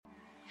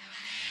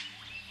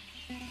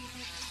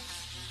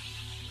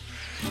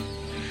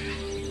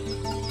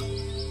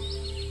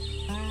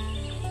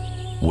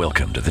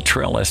Welcome to the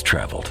Trail Less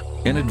Traveled,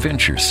 an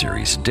adventure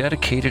series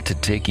dedicated to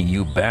taking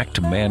you back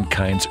to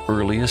mankind's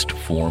earliest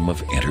form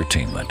of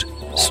entertainment,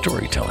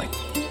 storytelling.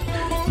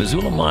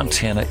 Missoula,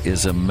 Montana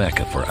is a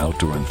mecca for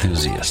outdoor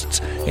enthusiasts,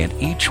 and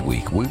each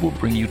week we will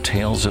bring you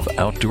tales of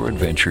outdoor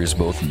adventures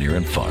both near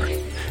and far,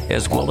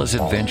 as well as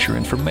adventure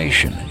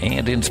information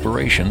and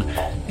inspiration,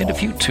 and a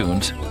few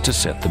tunes to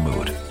set the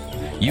mood.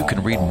 You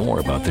can read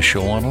more about the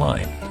show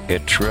online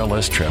at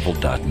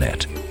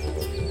traillesstravel.net.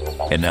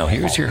 And now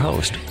here's your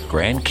host,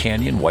 Grand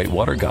Canyon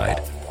Whitewater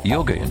Guide,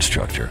 yoga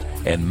instructor,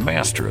 and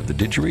master of the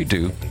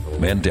didgeridoo,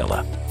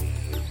 Mandela.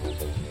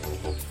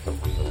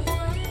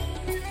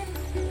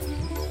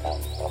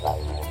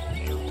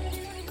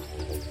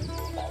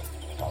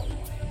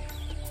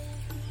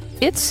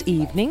 It's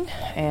evening,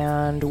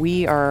 and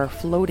we are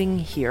floating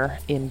here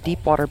in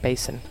Deepwater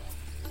Basin.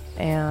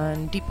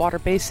 And Deepwater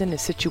Basin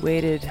is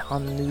situated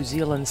on New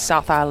Zealand's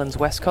South Island's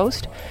west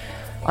coast,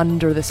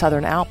 under the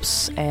Southern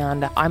Alps,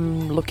 and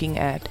I'm looking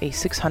at a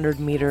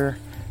 600-meter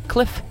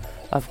cliff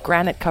of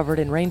granite covered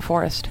in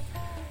rainforest.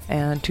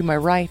 And to my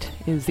right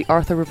is the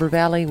Arthur River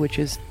Valley, which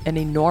is an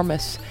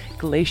enormous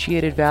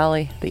glaciated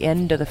valley, the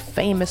end of the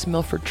famous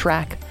Milford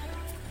Track.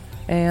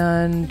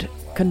 And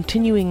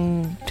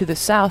continuing to the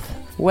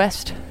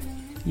southwest,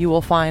 you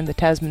will find the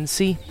Tasman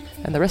Sea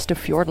and the rest of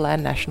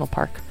Fiordland National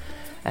Park.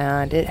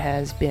 And it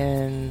has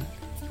been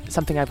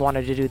something I've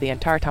wanted to do the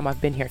entire time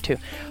I've been here to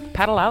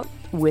paddle out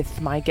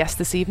with my guest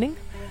this evening,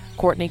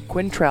 Courtney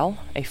Quintrell,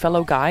 a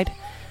fellow guide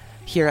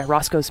here at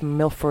Roscoe's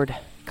Milford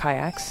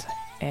Kayaks,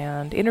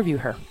 and interview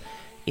her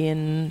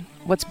in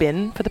what's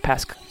been, for the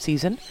past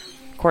season,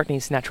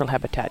 Courtney's natural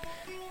habitat,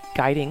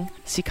 guiding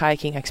sea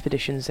kayaking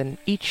expeditions, and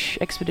each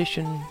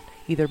expedition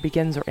either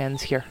begins or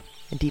ends here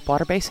in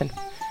Deepwater Basin.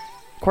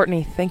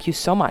 Courtney, thank you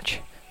so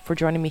much for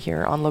joining me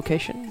here on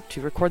location to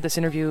record this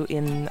interview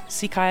in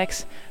sea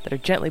kayaks that are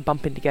gently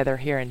bumping together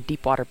here in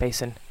Deepwater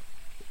Basin.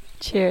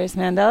 Cheers,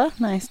 Mandela.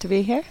 Nice to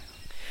be here.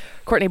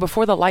 Courtney,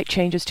 before the light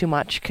changes too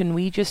much, can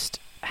we just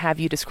have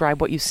you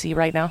describe what you see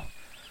right now?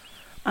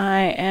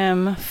 I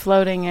am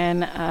floating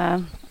in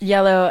a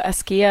yellow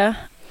Eskia.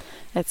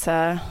 It's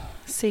a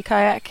sea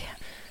kayak,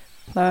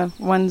 the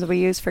ones we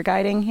use for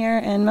guiding here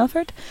in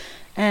Milford.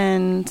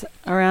 And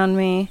around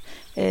me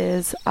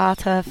is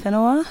Ata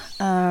Whenua,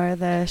 or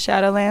the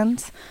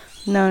Shadowlands,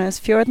 known as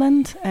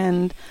Fiordland.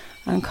 And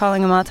I'm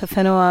calling them Ata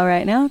Whenua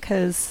right now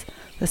because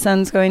the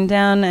sun's going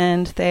down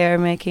and they are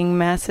making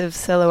massive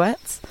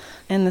silhouettes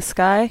in the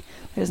sky.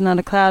 There's not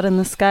a cloud in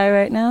the sky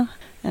right now,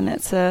 and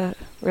it's a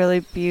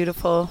really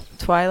beautiful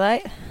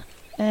twilight.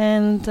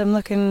 And I'm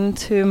looking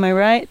to my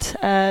right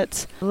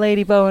at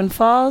Lady Bowen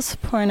Falls,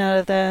 pouring out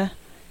of the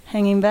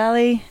Hanging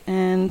Valley,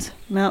 and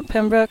Mount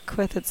Pembroke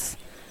with its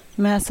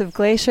massive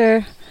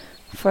glacier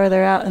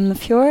further out in the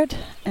fjord,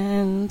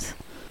 and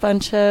a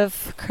bunch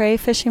of cray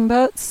fishing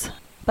boats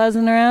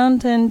buzzing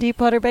around in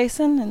Deepwater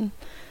Basin. And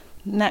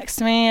next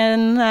to me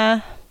in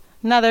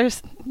another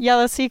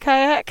yellow sea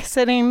kayak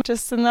sitting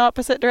just in the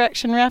opposite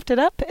direction, rafted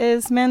up,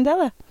 is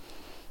Mandela.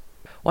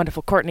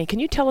 Wonderful. Courtney, can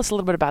you tell us a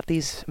little bit about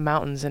these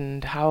mountains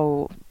and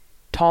how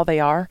tall they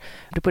are,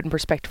 to put in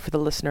perspective for the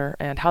listener,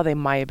 and how they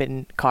might have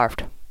been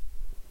carved?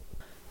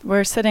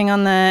 We're sitting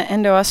on the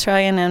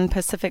Indo-Australian and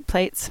Pacific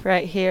plates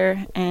right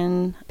here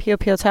in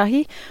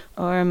Piopiotahi,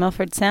 or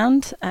Milford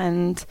Sound,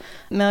 and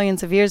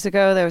millions of years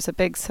ago there was a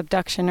big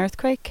subduction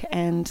earthquake,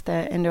 and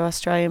the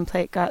Indo-Australian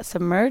plate got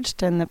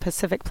submerged and the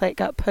Pacific plate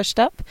got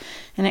pushed up,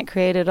 and it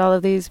created all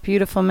of these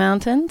beautiful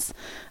mountains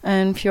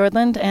in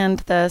Fiordland and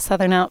the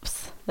Southern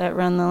Alps that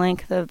run the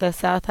length of the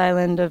South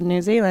Island of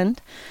New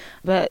Zealand.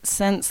 But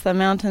since the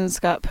mountains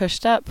got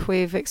pushed up,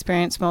 we've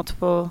experienced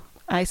multiple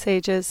ice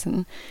ages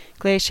and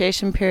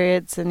glaciation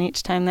periods, and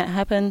each time that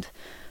happened,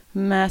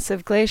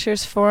 massive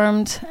glaciers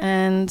formed,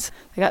 and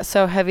they got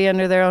so heavy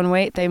under their own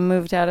weight they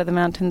moved out of the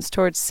mountains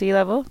towards sea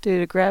level due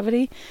to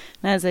gravity.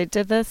 And as they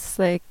did this,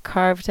 they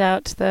carved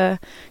out the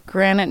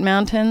granite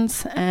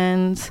mountains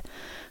and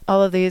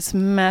all of these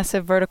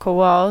massive vertical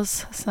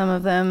walls. Some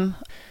of them,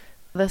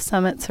 the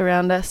summits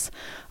around us,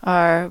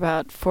 are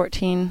about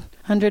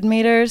 1,400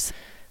 meters.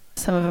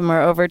 Some of them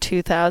are over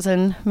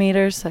 2,000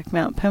 meters, like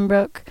Mount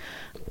Pembroke.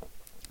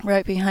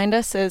 Right behind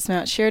us is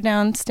Mount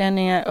Sheerdown,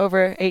 standing at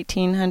over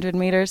 1,800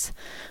 meters.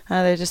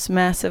 They're just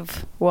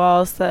massive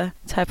walls, the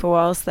type of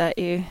walls that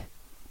you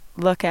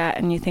look at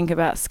and you think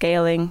about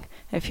scaling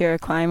if you're a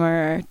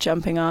climber, or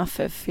jumping off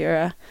if you're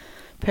a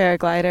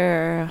paraglider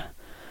or a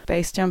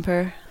base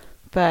jumper.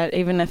 But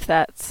even if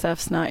that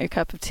stuff's not your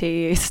cup of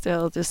tea, you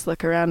still just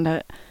look around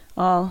at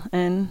all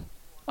in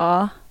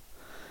awe.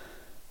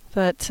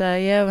 But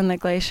when the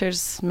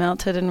glaciers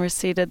melted and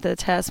receded, the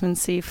Tasman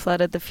Sea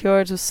flooded the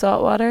fjords with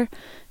salt water,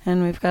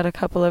 and we've got a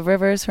couple of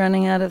rivers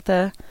running out of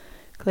the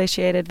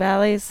glaciated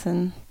valleys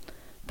and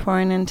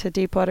pouring into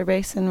Deepwater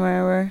Basin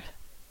where we're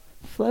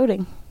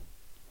floating.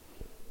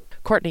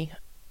 Courtney,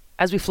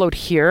 as we float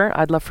here,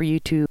 I'd love for you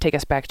to take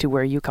us back to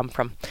where you come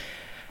from.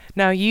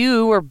 Now,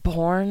 you were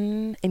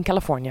born in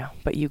California,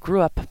 but you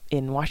grew up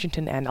in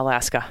Washington and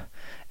Alaska.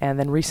 And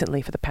then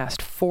recently, for the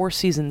past 4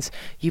 seasons,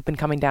 you've been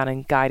coming down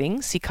and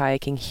guiding, sea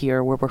kayaking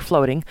here where we're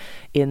floating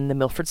in the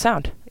Milford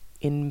Sound,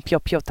 in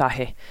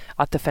Piopiotahe,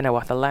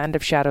 Atawhenua, the Land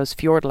of Shadows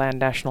Fjordland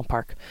National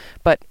Park.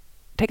 But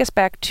take us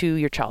back to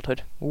your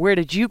childhood. Where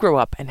did you grow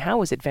up, and how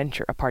was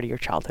adventure a part of your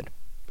childhood?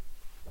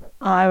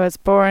 I was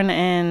born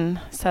in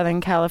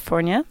Southern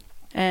California,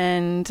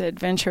 and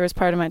adventure was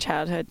part of my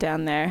childhood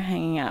down there,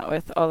 hanging out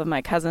with all of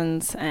my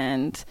cousins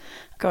and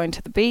going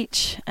to the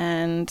beach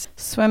and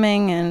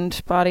swimming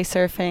and body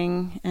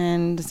surfing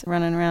and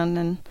running around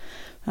in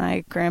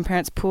my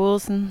grandparents'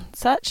 pools and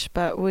such.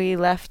 But we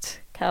left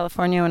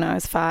California when I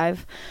was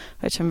 5,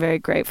 which I'm very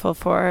grateful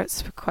for.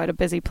 It's quite a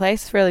busy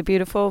place, really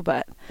beautiful,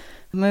 but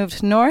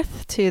moved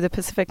north to the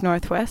Pacific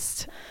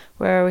Northwest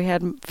where we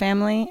had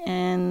family,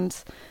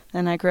 and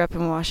then I grew up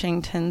in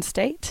Washington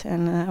State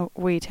in a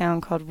wee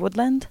town called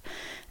Woodland,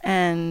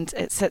 and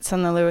it sits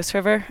on the Lewis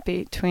River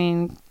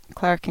between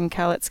Clark and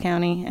Cowlitz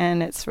County,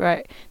 and it's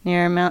right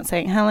near Mount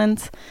St.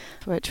 Helens,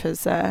 which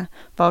was a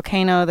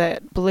volcano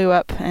that blew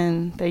up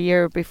in the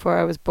year before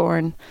I was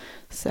born.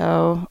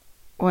 So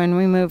when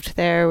we moved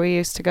there, we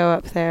used to go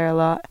up there a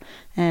lot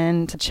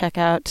and check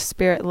out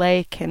Spirit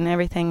Lake, and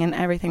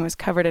everything was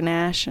covered in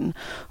ash, and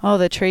all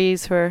the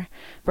trees were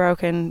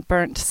broken,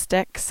 burnt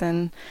sticks,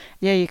 and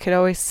yeah, you could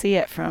always see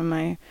it from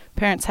my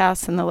parents'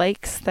 house and the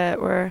lakes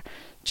that were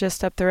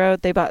just up the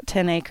road. They bought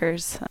 10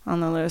 acres on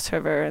the Lewis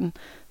River, and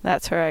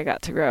that's where I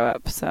got to grow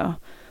up. So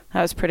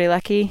I was pretty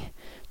lucky,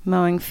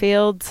 mowing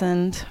fields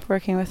and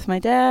working with my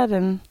dad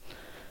and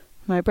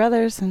my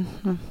brothers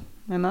and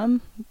my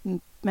mom,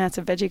 and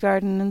massive veggie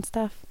garden and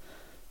stuff.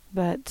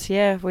 But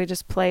yeah, we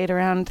just played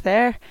around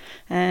there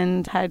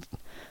and had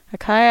a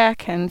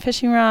kayak and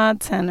fishing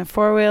rods and a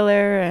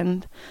 4-wheeler,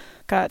 and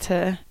got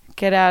to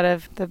get out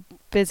of the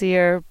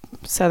busier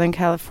Southern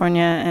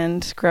California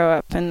and grow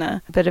up in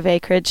a bit of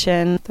acreage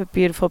in the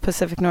beautiful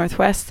Pacific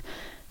Northwest.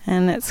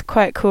 And it's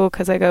quite cool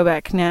because I go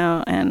back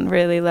now and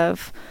really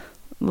love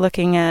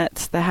looking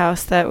at the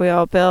house that we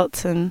all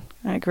built and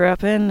I grew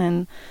up in,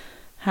 and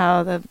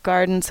how the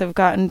gardens have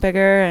gotten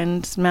bigger,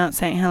 and Mount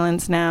St.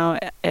 Helens now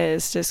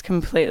is just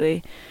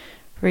completely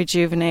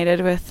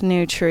rejuvenated with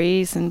new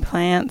trees and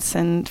plants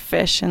and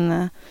fish in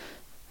the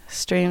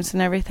streams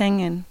and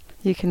everything, and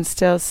you can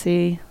still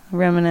see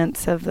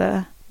remnants of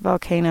the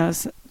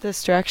volcano's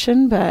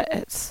destruction, but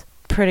it's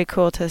pretty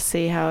cool to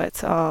see how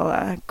it's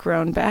all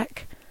grown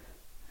back.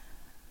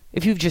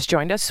 If you've just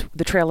joined us,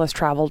 the Trail Less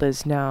Traveled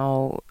is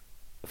now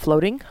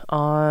floating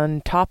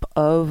on top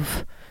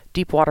of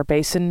Deepwater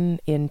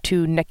Basin in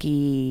 2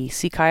 Neki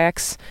sea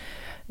kayaks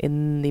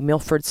in the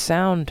Milford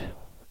Sound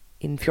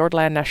in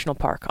Fjordland National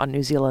Park on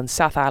New Zealand's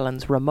South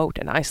Island's remote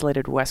and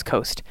isolated west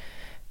coast.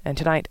 And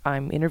tonight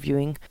I'm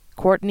interviewing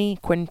Courtney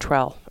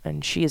Quintrell,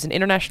 and she is an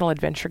international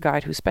adventure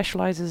guide who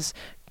specializes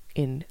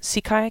in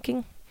sea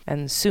kayaking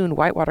and soon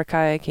whitewater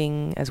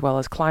kayaking, as well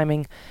as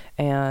climbing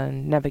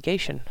and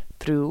navigation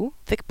through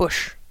thick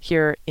bush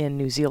here in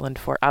New Zealand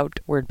for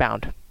Outward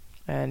Bound.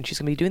 And she's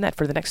going to be doing that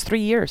for the next 3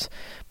 years.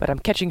 But I'm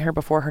catching her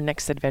before her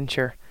next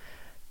adventure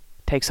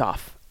takes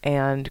off.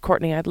 And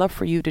Courtney, I'd love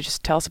for you to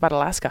just tell us about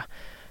Alaska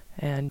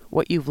and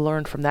what you've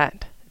learned from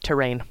that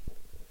terrain.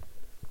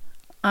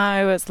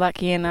 I was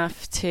lucky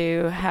enough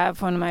to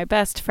have one of my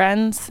best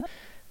friends,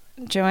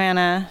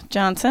 Joanna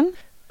Johnson,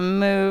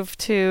 move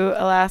to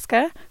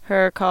Alaska.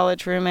 Her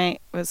college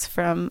roommate was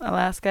from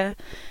Alaska,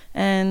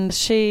 and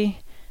she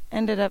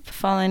ended up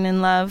falling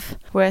in love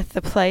with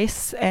the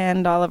place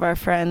and all of our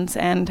friends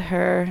and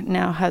her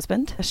now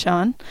husband,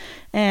 Sean.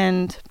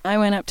 And I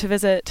went up to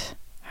visit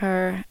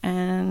her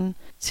in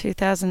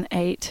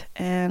 2008,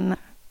 and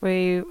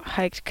we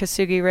hiked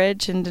Kasugi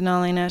Ridge in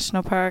Denali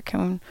National Park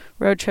and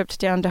road tripped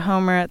down to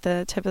Homer at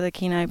the tip of the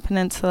Kenai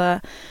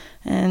Peninsula.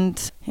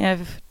 And yeah,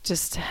 I've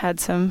just had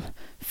some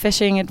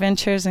fishing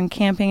adventures and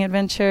camping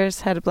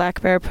adventures. Had a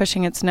black bear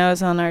pushing its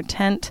nose on our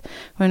tent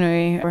when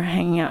we were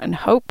hanging out in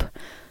Hope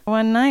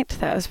one night.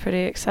 That was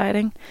pretty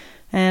exciting,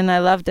 and I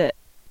loved it.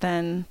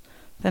 Then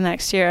the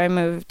next year I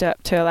moved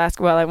up to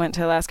Alaska. Well, I went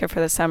to Alaska for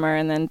the summer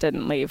and then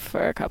didn't leave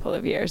for a couple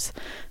of years.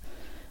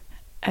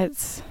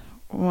 It's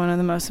one of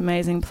the most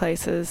amazing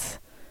places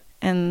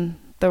in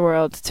the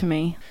world to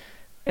me.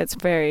 It's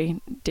very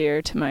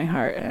dear to my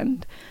heart,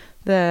 and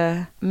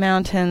the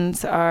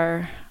mountains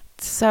are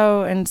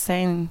so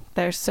insane.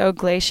 They're so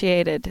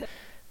glaciated.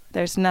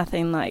 There's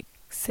nothing like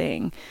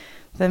seeing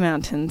the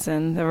mountains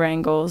and the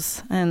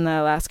Wrangels and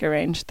the Alaska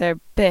Range. They're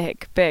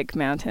big, big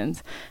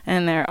mountains,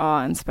 and they're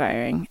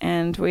awe-inspiring.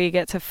 And we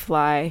get to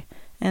fly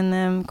in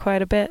them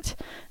quite a bit,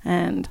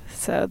 and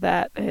so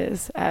that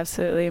is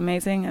absolutely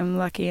amazing. I'm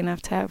lucky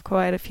enough to have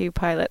quite a few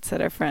pilots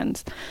that are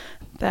friends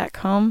back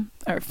home,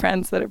 or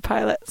friends that are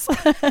pilots.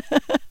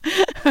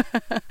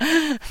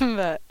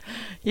 But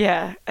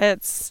yeah,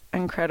 it's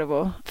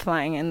incredible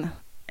flying in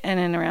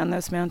and around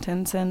those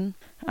mountains, and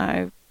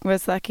I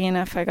was lucky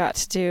enough I got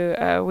to do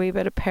a wee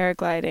bit of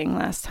paragliding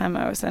last time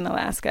I was in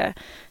Alaska,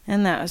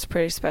 and that was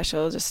pretty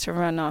special, just to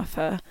run off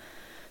a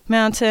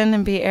mountain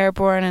and be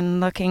airborne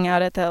and looking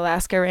out at the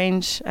Alaska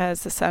Range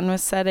as the sun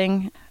was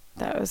setting.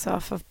 That was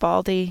off of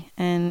Baldy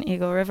and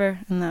Eagle River,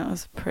 and that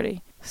was a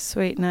pretty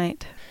sweet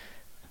night.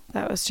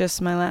 That was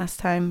just my last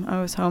time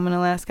I was home in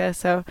Alaska,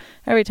 so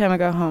every time I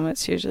go home,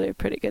 it's usually a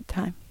pretty good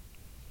time.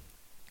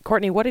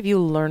 Courtney, what have you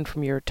learned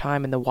from your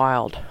time in the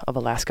wild of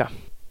Alaska?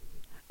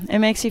 It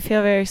makes you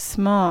feel very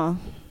small.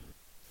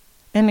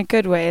 In a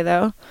good way,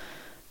 though.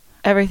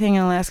 Everything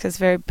in Alaska is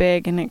very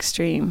big and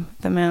extreme.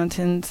 The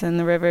mountains and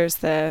the rivers,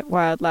 the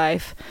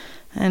wildlife.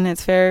 And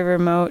it's very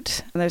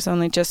remote. There's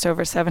only just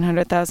over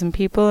 700,000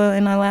 people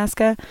in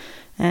Alaska.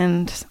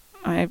 And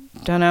I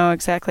don't know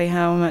exactly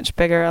how much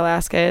bigger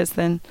Alaska is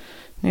than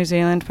New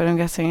Zealand, but I'm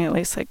guessing at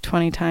least like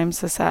 20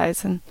 times the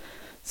size. And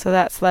so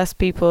that's less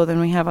people than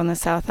we have on the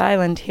South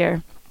Island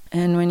here.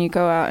 And when you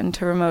go out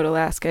into remote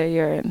Alaska,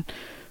 you're in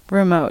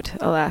remote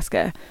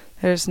Alaska.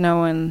 There's no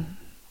one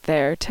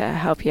there to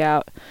help you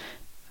out.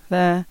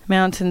 The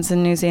mountains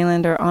in New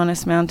Zealand are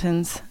honest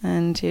mountains,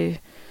 and you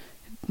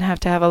have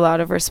to have a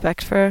lot of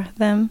respect for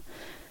them.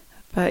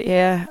 But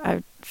yeah,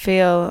 I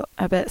feel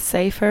a bit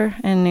safer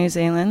in New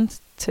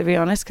Zealand, to be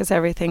honest, because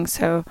everything's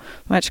so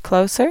much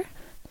closer.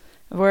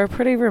 We're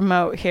pretty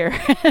remote here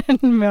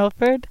in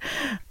Milford.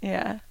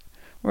 Yeah.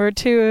 We're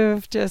two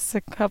of just a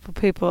couple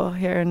people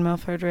here in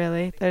Milford,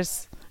 really.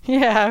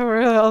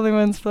 We're the only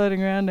ones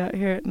floating around out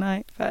here at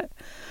night, but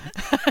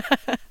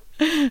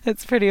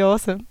it's pretty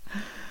awesome.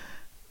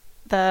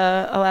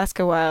 The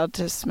Alaska wild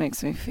just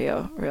makes me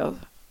feel real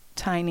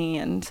tiny,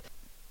 and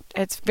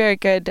it's very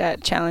good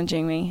at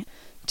challenging me.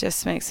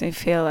 Just makes me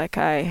feel like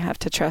I have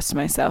to trust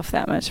myself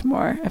that much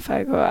more if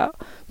I go out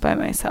by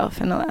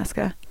myself in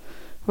Alaska,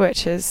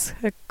 which is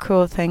a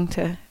cool thing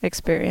to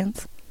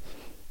experience.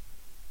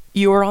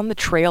 You are on the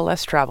Trail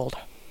Less Traveled,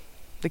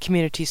 the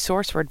community's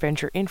source for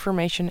adventure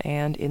information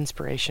and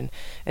inspiration.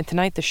 And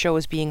tonight the show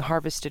is being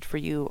harvested for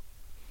you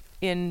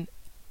in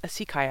a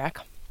sea kayak,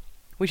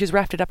 which is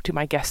rafted up to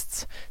my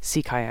guest's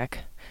sea kayak.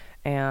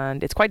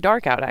 And it's quite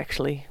dark out,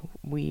 actually.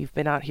 We've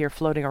been out here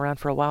floating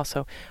around for a while,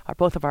 so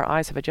both of our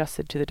eyes have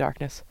adjusted to the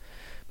darkness.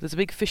 There's a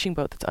big fishing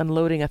boat that's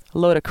unloading a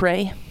load of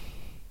cray.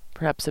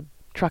 Perhaps a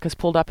truck has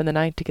pulled up in the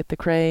night to get the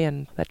cray,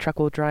 and that truck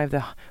will drive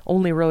the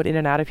only road in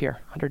and out of here,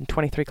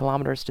 123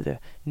 kilometers to the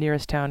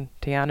nearest town,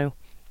 Te Anau.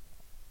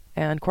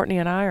 And Courtney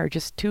and I are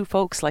just two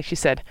folks, like she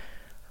said,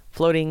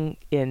 floating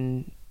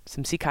in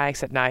some sea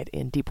kayaks at night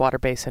in Deepwater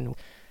Basin.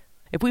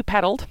 If we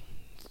paddled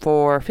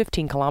for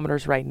 15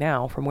 kilometers right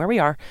now from where we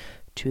are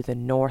to the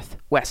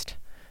northwest,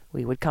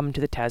 we would come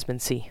to the Tasman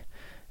Sea.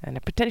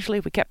 And potentially,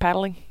 if we kept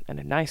paddling and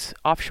a nice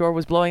offshore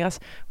was blowing us,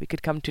 we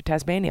could come to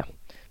Tasmania.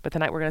 But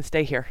tonight we're going to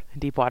stay here in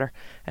deep water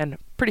and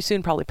pretty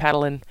soon probably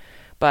paddle in.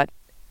 But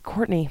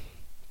Courtney,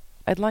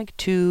 I'd like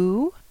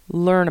to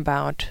learn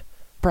about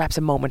perhaps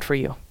a moment for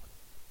you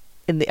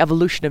in the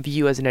evolution of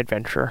you as an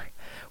adventurer,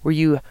 where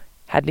you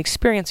had an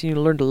experience and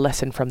you learned a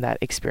lesson from that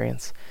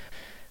experience.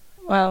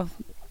 Well,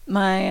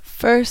 my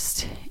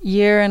first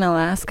year in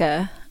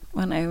Alaska,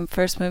 when I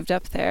first moved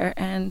up there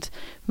and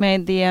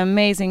made the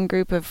amazing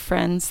group of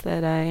friends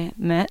that I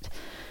met,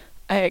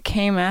 it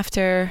came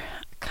after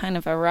kind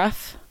of a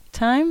rough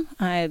time.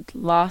 I had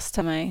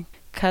lost my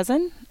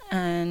cousin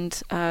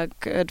and a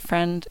good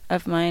friend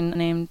of mine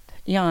named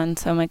Jan,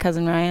 so my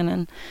cousin Ryan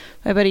and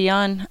my buddy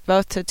Jan,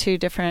 both to two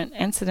different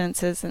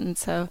incidences, and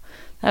so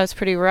that was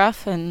pretty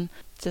rough, and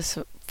just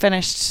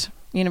finished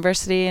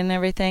university and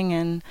everything,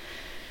 and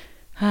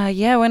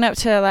went up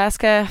to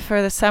Alaska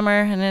for the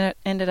summer, and it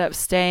ended up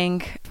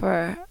staying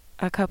for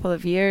a couple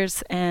of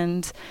years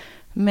and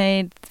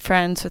made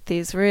friends with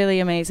these really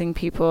amazing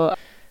people.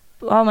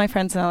 All my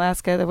friends in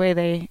Alaska, the way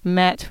they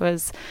met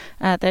was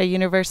at the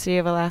University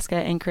of Alaska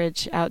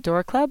Anchorage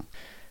Outdoor Club.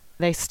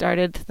 They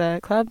started the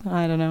club,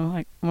 I don't know,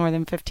 like more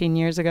than 15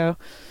 years ago,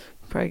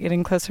 probably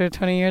getting closer to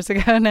 20 years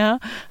ago now.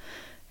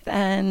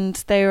 And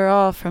they were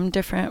all from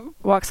different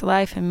walks of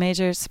life and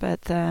majors,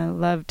 but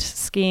loved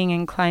skiing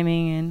and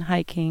climbing and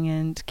hiking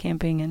and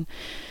camping and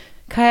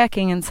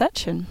kayaking and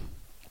such. And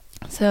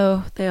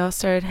so they all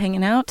started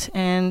hanging out,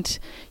 and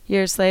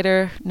years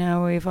later,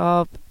 now we've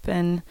all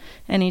been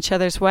in each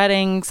other's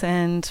weddings,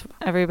 and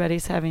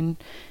everybody's having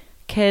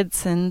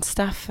kids and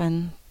stuff,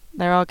 and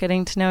they're all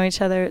getting to know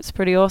each other. It's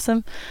pretty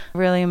awesome. A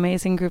really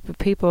amazing group of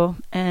people.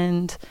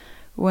 And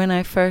when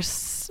I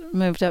first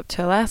moved up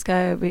to Alaska,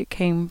 I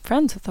became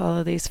friends with all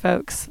of these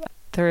folks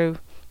through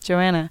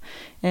Joanna.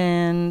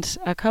 And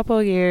a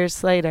couple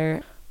years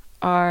later,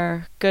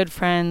 our good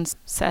friends,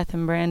 Seth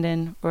and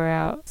Brandon, were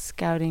out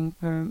scouting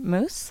for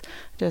moose.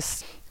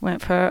 Just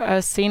went for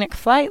a scenic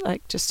flight,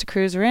 like just to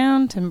cruise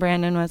around. And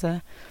Brandon was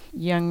a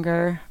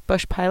younger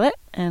bush pilot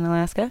in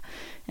Alaska.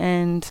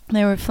 And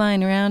they were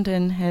flying around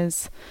in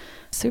his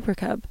Super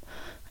Cub.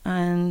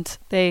 And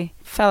they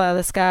fell out of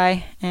the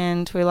sky,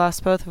 and we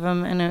lost both of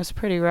them, and it was a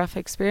pretty rough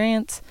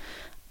experience.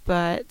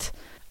 But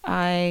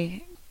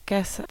I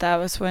guess that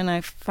was when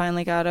I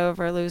finally got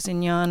over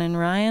losing Jan and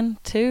Ryan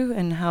too,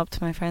 and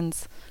helped my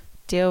friends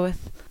deal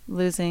with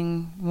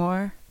losing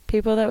more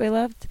people that we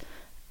loved.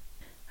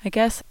 I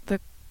guess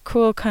the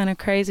cool kind of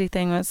crazy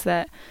thing was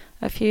that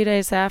a few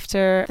days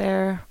after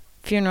their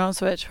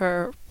funerals, which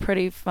were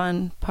pretty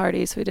fun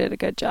parties, we did a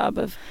good job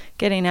of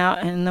getting out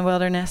in the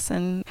wilderness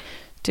and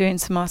doing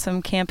some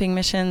awesome camping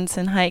missions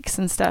and hikes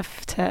and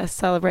stuff to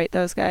celebrate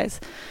those guys.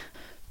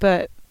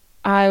 But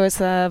I was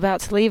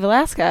about to leave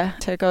Alaska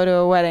to go to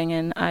a wedding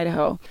in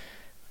Idaho.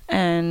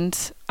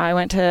 And I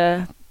went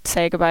to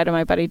say goodbye to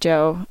my buddy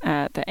Joe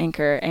at the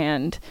Anchor,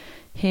 and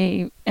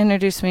he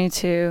introduced me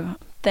to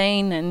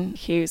Thane, and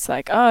he was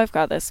like, oh, I've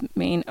got this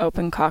mean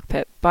open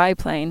cockpit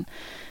biplane,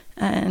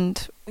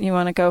 and you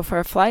want to go for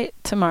a flight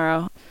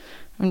tomorrow?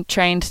 I'm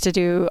trained to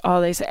do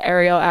all these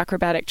aerial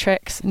acrobatic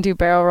tricks and do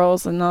barrel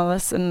rolls and all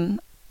this, and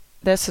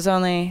this was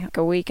only like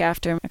a week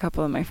after a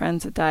couple of my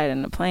friends had died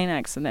in a plane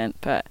accident,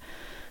 but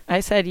I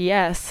said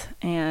yes,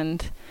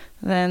 and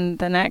then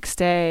the next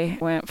day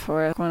went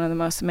for one of the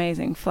most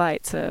amazing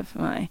flights of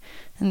my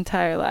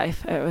entire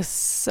life. It was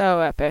so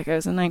epic. It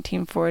was a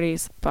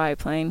 1940s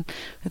biplane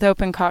with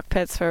open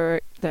cockpits where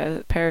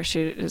the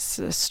parachute is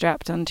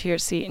strapped onto your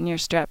seat and you're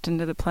strapped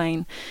into the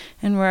plane.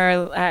 And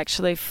we're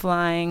actually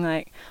flying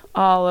like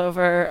all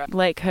over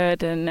Lake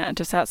Hood and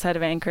just outside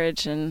of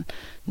Anchorage and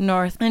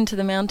north into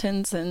the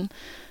mountains, and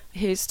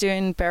he's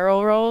doing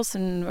barrel rolls,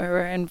 and we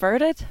were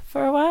inverted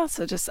for a while,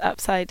 so just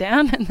upside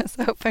down in this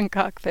open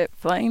cockpit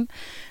plane,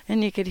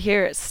 and you could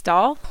hear it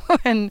stall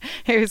when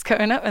he was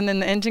going up, and then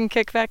the engine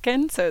kicked back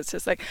in, so it's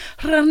just like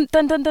dun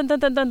dun dun dun dun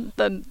dun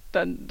dun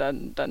dun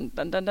dun dun dun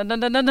dun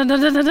dun dun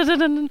dun dun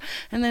dun,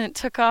 and then it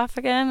took off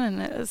again, and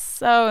it was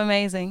so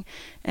amazing,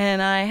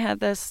 and I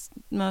had this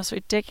most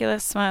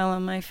ridiculous smile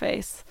on my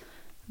face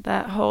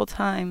that whole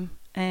time,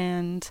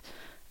 and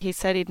he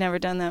said he'd never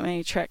done that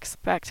many tricks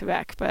back to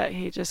back, but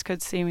he just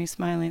could see me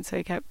smiling, so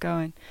he kept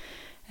going.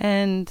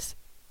 And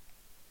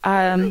all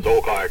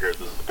kayakers,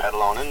 this is the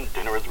pedal on in,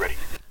 dinner is ready.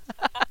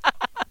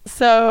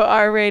 So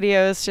our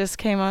radios just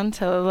came on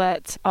to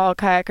let all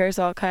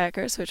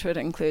kayakers, which would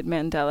include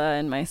Mandela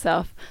and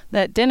myself,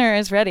 that dinner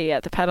is ready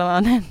at the Pedal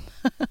on In.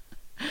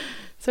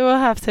 So we'll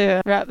have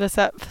to wrap this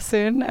up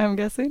soon, I'm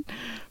guessing.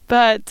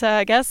 But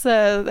I guess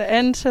the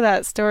end to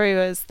that story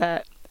was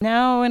that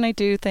now when I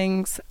do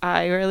things,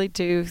 I really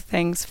do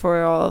things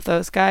for all of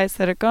those guys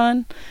that are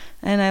gone.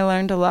 And I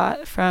learned a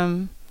lot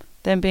from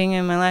them being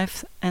in my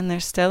life, and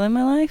they're still in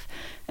my life.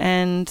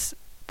 And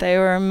they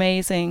were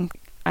amazing.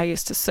 I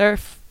used to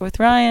surf with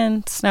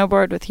Ryan,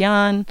 snowboard with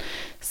Jan,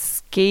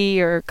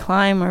 ski or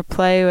climb or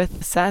play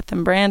with Seth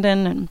and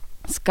Brandon, and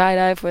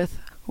skydive with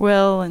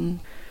Will. And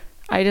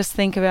I just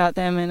think about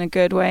them in a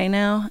good way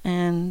now.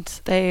 And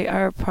they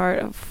are part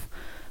of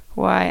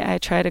why I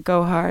try to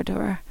go hard,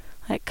 or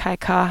like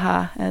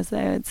kaikaha, as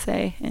they would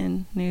say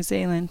in New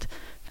Zealand.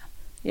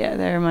 Yeah,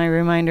 they're my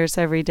reminders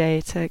every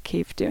day to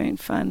keep doing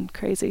fun,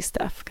 crazy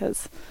stuff,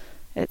 because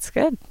it's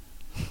good.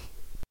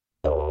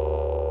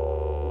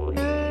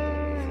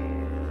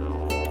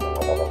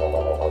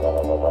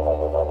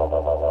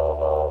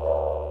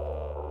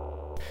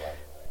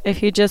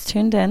 If you just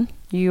tuned in,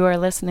 you are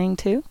listening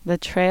to The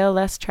Trail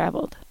Less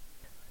Traveled,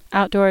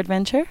 outdoor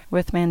adventure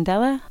with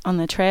Mandela on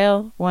the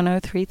Trail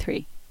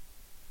 1033.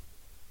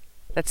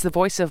 That's the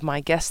voice of my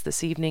guest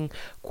this evening,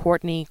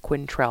 Courtney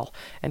Quintrell.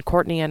 And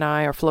Courtney and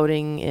I are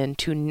floating in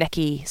two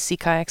Neki sea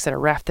kayaks that are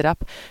rafted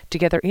up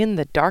together in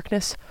the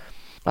darkness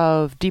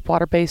of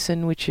Deepwater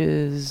Basin, which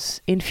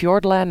is in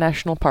Fiordland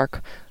National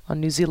Park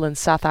on New Zealand's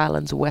South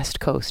Island's west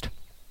coast.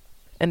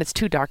 And it's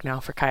too dark now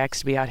for kayaks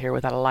to be out here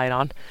without a light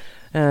on.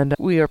 And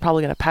we are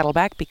probably going to paddle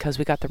back because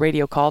we got the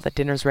radio call that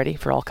dinner's ready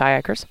for all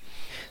kayakers.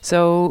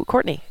 So,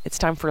 Courtney, it's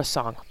time for a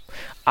song.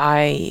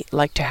 I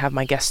like to have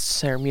my guests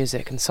share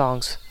music and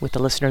songs with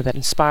the listener that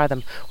inspire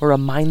them or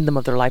remind them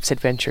of their life's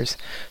adventures.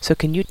 So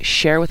can you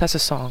share with us a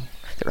song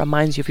that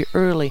reminds you of your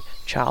early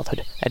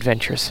childhood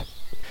adventures?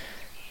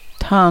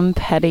 Tom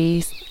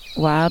Petty's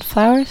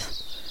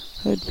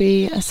Wildflowers would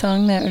be a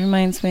song that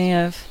reminds me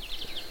of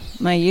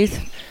my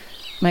youth.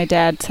 My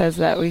dad says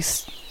that we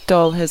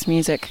stole his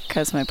music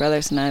because my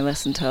brothers and I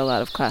listened to a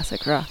lot of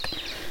classic rock.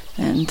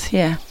 And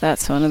yeah,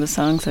 that's one of the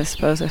songs I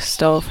suppose I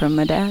stole from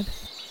my dad.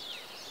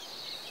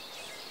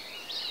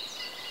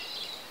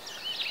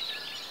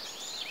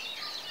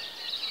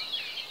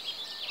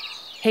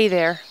 Hey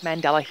there,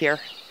 Mandela here.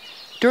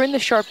 During the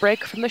short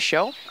break from the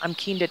show, I'm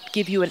keen to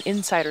give you an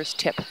insider's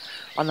tip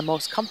on the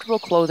most comfortable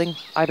clothing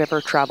I've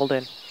ever traveled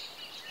in.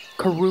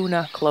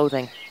 Karuna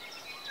clothing.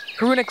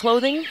 Karuna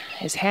clothing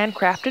is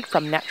handcrafted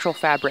from natural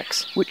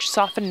fabrics, which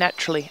soften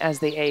naturally as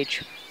they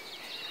age.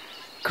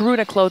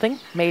 Karuna clothing,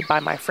 made by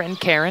my friend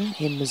Karen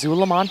in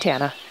Missoula,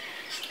 Montana,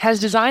 has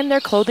designed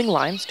their clothing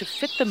lines to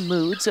fit the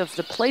moods of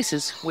the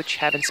places which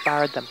have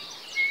inspired them.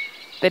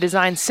 They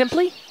design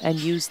simply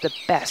and use the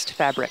best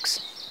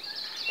fabrics.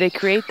 They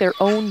create their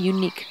own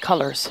unique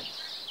colors,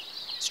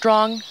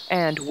 strong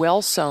and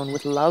well sewn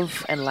with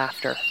love and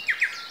laughter.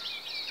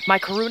 My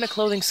Karuna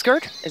clothing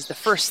skirt is the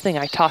first thing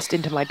I tossed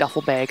into my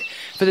duffel bag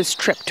for this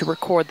trip to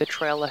record The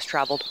Trail Less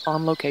Traveled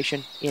on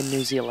location in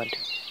New Zealand.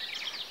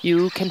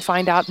 You can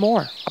find out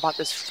more about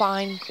this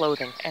fine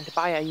clothing and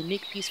buy a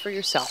unique piece for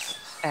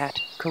yourself at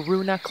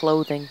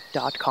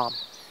karunaclothing.com.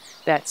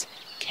 That's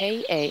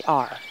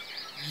Karuna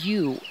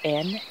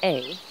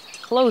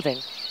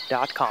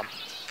clothing.com.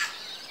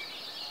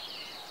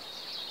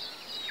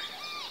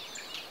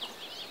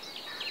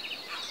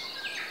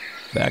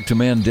 Back to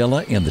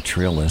Mandela and the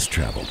trail less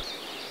traveled.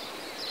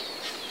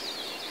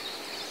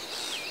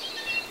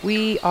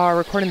 We are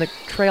recording the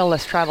trail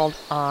less traveled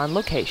on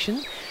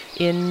location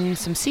in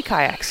some sea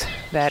kayaks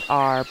that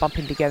are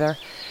bumping together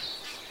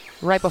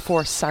right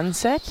before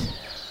sunset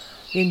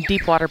in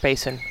Deepwater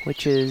Basin,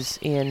 which is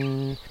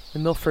in the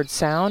Milford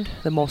Sound,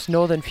 the most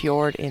northern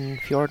fjord in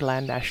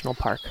Fiordland National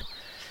Park.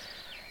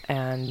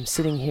 And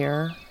sitting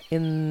here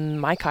in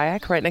my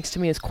kayak, right next to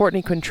me is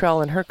Courtney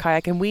Quintrell in her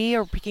kayak, and we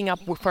are picking up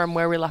from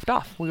where we left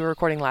off. We were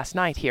recording last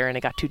night here, and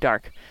it got too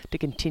dark to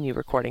continue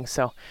recording,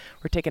 so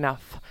we're taking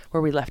off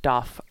where we left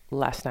off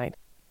last night.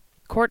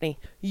 Courtney,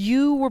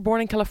 you were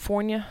born in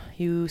California.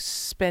 You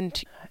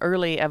spent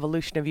early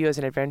evolution of you as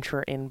an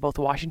adventurer in both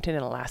Washington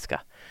and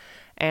Alaska,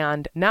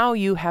 and now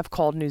you have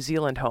called New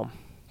Zealand home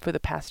for the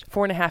past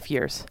 4.5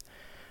 years.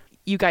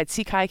 You guide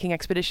sea kayaking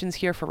expeditions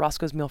here for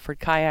Roscoe's Milford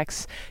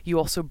Kayaks. You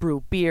also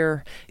brew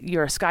beer.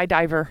 You're a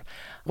skydiver,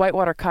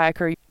 whitewater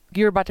kayaker.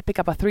 You're about to pick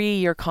up a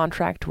 3-year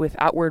contract with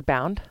Outward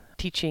Bound,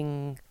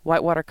 teaching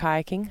whitewater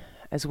kayaking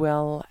as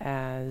well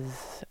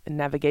as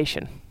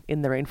navigation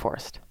in the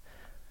rainforest.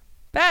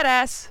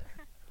 Badass!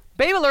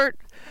 Babe alert!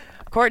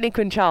 Courtney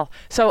Quintrell.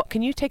 So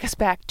can you take us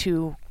back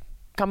to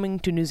coming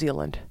to New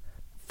Zealand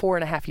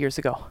 4.5 years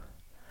ago?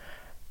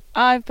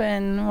 I've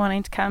been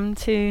wanting to come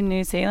to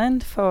New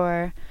Zealand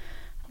for,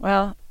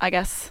 well, I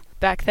guess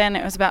back then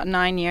it was about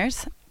 9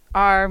 years.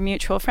 Our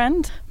mutual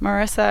friend,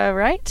 Marissa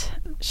Wright,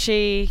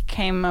 she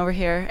came over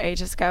here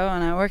ages ago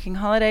on a working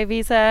holiday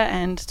visa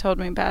and told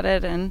me about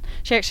it. And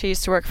she actually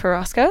used to work for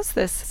Roscoe's,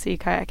 this sea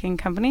kayaking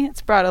company.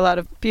 It's brought a lot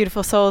of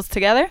beautiful souls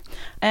together.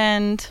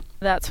 And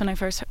that's when I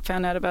first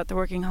found out about the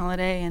working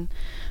holiday. And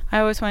I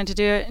always wanted to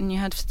do it, and you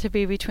had to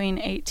be between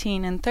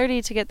 18 and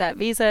 30 to get that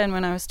visa. And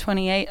when I was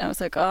 28, I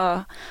was like,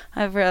 oh,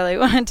 I've really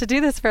wanted to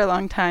do this for a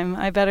long time.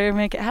 I better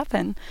make it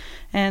happen.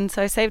 And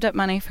so I saved up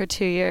money for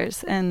 2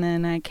 years, and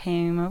then I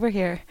came over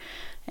here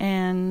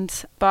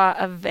and bought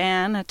a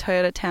van, a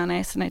Toyota Town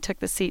Ace, and I took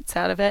the seats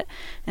out of it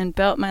and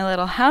built my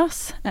little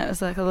house. It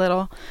was like a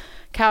little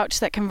couch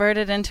that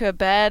converted into a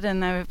bed,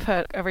 and I would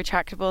put a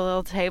retractable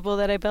little table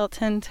that I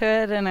built into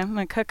it, and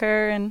my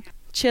cooker and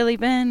chili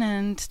bin,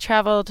 and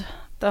traveled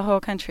the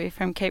whole country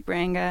from Cape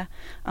Reinga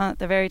at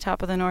the very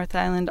top of the North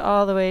Island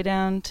all the way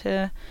down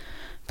to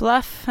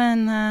Bluff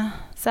and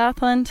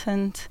Southland,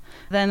 and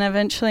then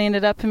eventually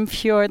ended up in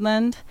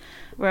Fiordland,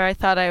 where I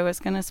thought I was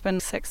going to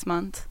spend 6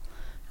 months,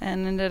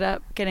 and ended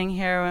up getting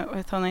here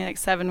with only like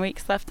 7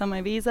 weeks left on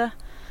my visa,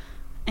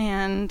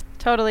 and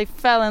totally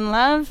fell in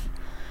love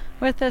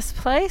with this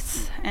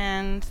place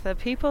and the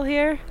people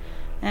here.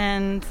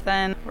 And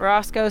then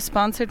Roscoe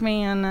sponsored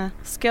me on a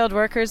skilled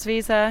workers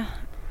visa.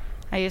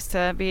 I used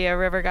to be a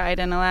river guide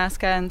in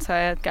Alaska, and so I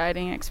had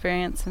guiding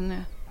experience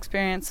and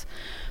experience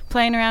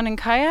playing around in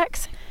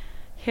kayaks.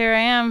 Here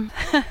I am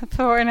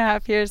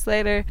 4.5 years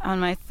later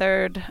on my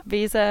 3rd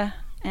visa,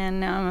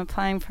 and now I'm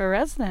applying for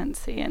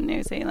residency in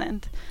New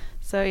Zealand.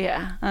 So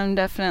yeah, I'm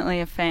definitely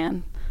a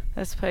fan.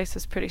 This place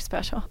is pretty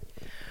special.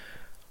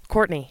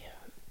 Courtney,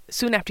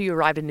 soon after you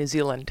arrived in New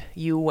Zealand,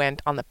 you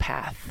went on the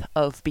path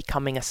of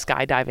becoming a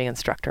skydiving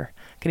instructor.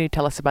 Can you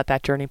tell us about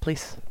that journey,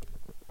 please?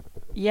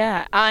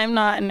 Yeah, I'm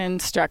not an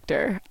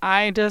instructor.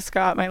 I just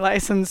got my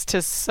license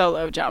to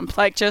solo jump,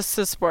 like just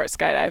to sport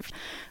skydive.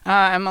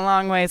 I'm a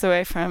long ways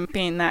away from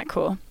being that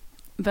cool.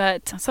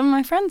 But some of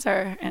my friends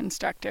are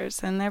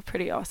instructors, and they're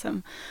pretty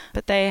awesome.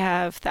 But they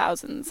have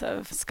thousands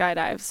of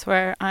skydives,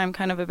 where I'm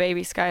kind of a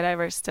baby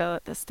skydiver still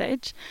at this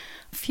stage.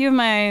 A few of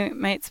my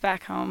mates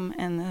back home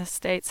in the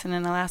States and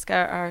in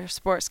Alaska are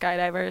sport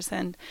skydivers,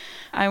 and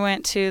I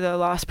went to the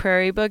Lost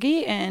Prairie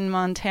Boogie in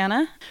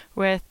Montana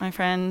with my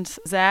friend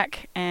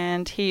Zach,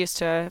 and he used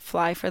to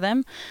fly for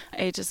them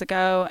ages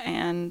ago,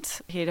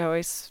 and he'd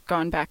always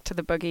gone back to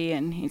the boogie,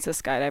 and he's a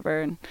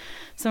skydiver, and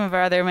some of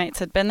our other mates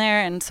had been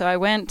there, and so I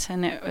went,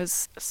 and it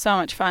was so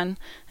much fun.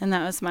 And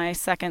that was my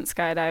 2nd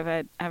skydive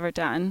I'd ever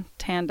done,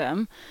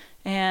 tandem.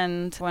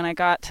 And when I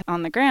got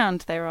on the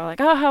ground, they were all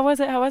like, oh, how was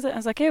it? I was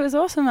like, it was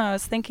awesome. I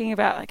was thinking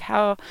about like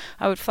how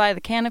I would fly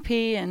the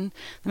canopy and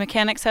the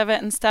mechanics of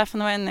it and stuff.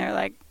 And they're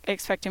like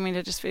expecting me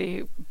to just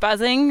be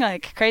buzzing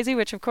like crazy,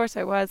 which of course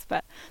I was.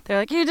 But they're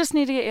like, you just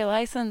need to get your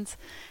license.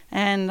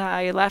 And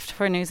I left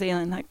for New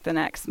Zealand like the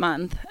next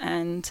month.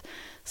 And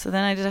so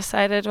then I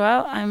decided,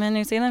 well, I'm in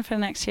New Zealand for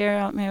the next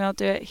year. Maybe I'll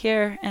do it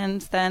here.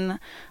 And then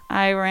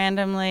I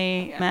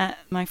randomly met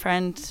my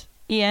friend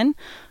Ian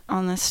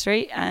on the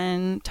street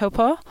in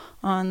Taupo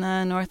on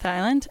the North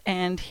Island,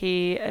 and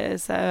he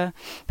is a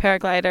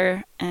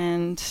paraglider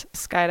and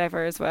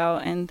skydiver as well,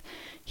 and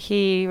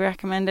he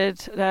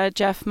recommended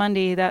Jeff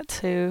Mundy. That's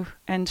who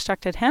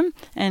instructed him,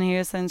 and he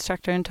was the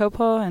instructor in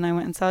Taupo, and I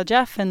went and saw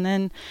Jeff, and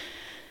then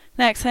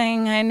next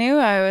thing I knew,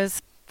 I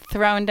was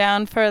thrown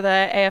down for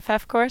the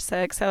AFF course, the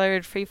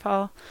Accelerated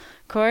Freefall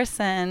course,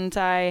 and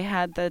I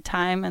had the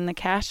time and the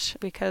cash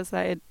because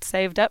I had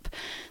saved up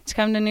to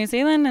come to New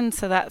Zealand, and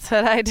so that's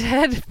what I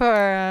did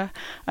for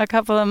a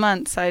couple of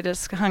months. I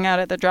just hung out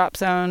at the drop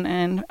zone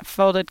and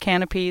folded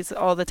canopies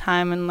all the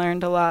time and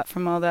learned a lot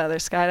from all the other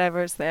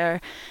skydivers there,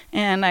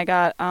 and I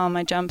got all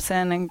my jumps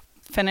in and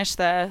finished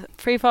the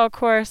free fall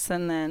course,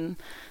 and then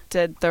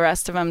did the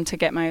rest of them to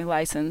get my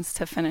license,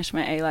 to finish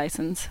my A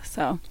license.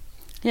 So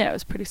yeah, it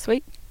was pretty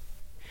sweet.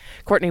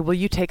 Courtney, will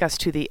you take us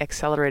to the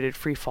accelerated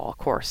free fall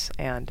course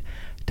and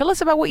tell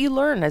us about what you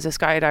learn as a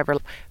skydiver?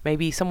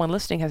 Maybe someone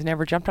listening has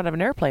never jumped out of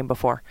an airplane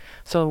before.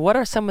 So what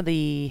are some of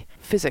the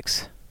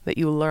physics that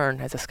you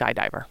learn as a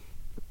skydiver?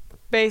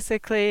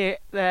 Basically,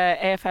 the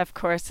AFF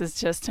course is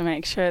just to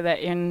make sure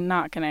that you're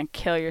not going to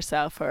kill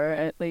yourself, or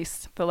at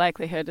least the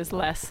likelihood is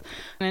less,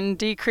 and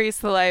decrease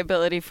the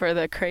liability for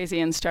the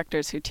crazy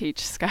instructors who teach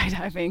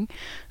skydiving,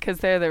 because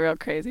they're the real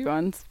crazy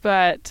ones.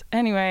 But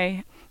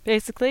anyway,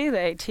 basically,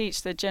 they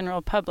teach the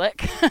general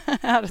public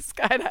how to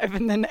skydive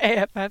in the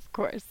AFF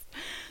course.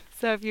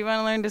 So if you want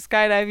to learn to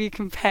skydive, you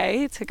can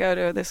pay to go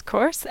to this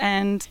course,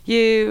 and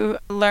you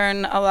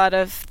learn a lot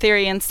of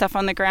theory and stuff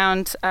on the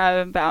ground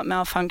about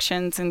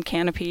malfunctions and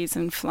canopies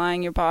and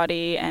flying your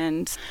body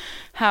and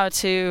how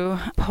to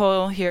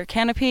pull your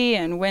canopy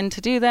and when to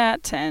do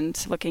that,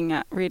 and looking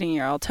at reading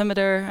your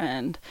altimeter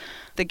and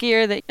the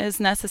gear that is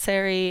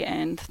necessary.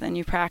 And then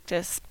you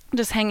practice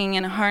just hanging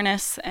in a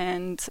harness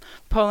and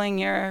pulling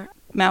your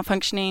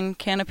malfunctioning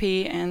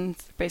canopy, and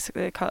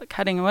basically they call it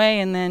cutting away,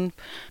 and then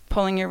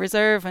pulling your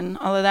reserve and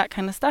all of that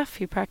kind of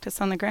stuff. You practice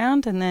on the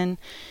ground, and then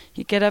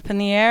you get up in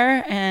the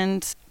air,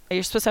 and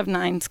you're supposed to have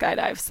 9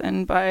 skydives,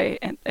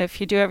 and if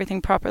you do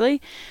everything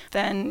properly,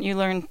 then you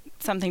learn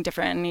something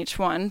different in each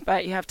one,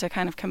 but you have to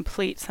kind of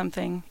complete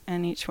something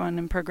in each one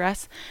and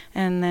progress.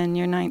 And then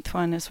your 9th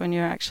one is when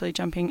you're actually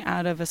jumping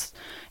out of an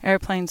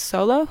airplane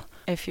solo,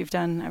 if you've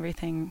done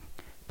everything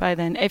by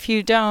then. If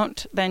you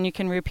don't, then you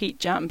can repeat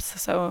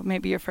jumps. So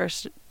maybe your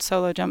first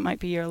solo jump might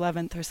be your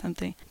 11th or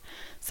something.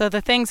 So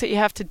the things that you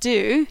have to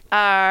do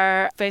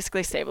are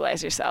basically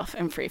stabilize yourself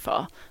in free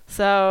fall.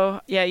 So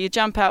yeah, you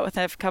jump out with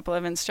a couple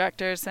of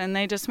instructors, and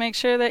they just make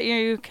sure that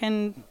you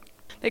can,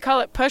 they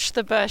call it push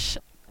the bush.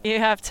 You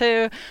have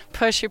to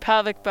push your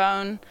pelvic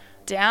bone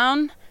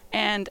down,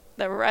 and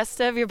the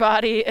rest of your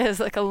body is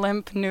like a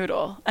limp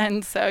noodle.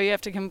 And so you have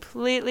to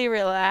completely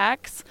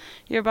relax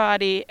your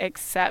body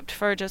except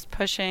for just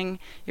pushing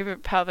your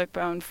pelvic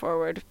bone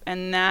forward.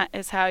 And that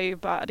is how your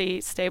body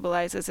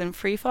stabilizes in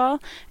free fall.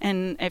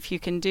 And if you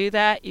can do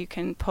that, you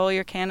can pull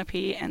your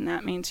canopy, and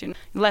that means you're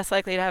less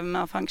likely to have a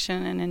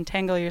malfunction and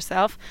entangle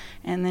yourself.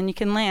 And then you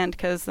can land,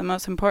 because the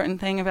most important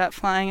thing about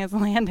flying is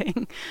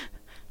landing.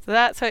 So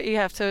that's what you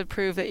have to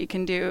prove that you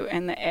can do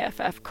in the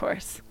AFF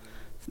course.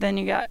 So then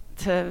you got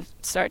to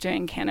start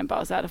doing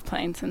cannonballs out of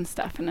planes and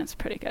stuff, and it's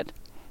pretty good.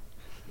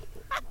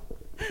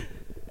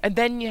 And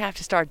then you have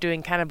to start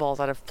doing cannonballs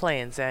out of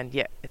planes, and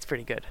yeah, it's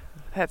pretty good.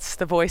 That's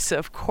the voice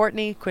of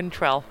Courtney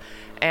Quintrell,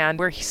 and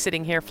we're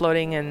sitting here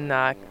floating in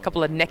a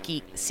couple of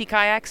Neki sea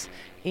kayaks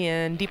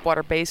in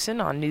Deepwater Basin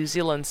on New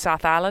Zealand's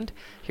South Island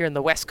here in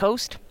the west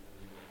coast.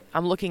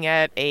 I'm looking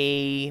at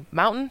a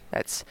mountain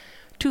that's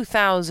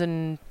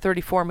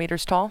 2,034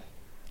 meters tall,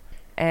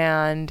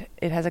 and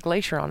it has a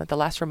glacier on it, the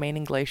last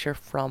remaining glacier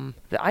from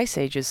the ice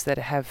ages that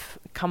have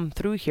come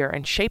through here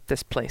and shaped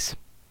this place.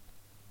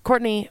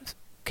 Courtney,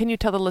 can you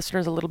tell the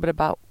listeners a little bit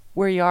about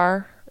where you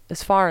are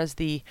as far as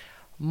the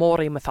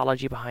Maori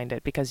mythology behind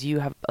it, because you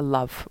have a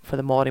love for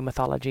the Maori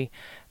mythology,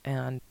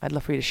 and I'd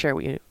love for you to share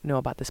what you know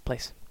about this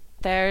place.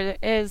 There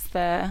is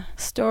the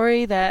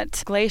story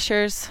that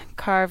glaciers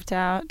carved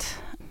out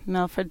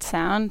Milford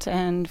Sound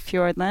and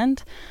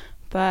Fiordland,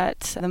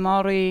 but the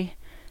Maori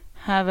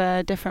have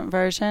a different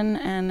version,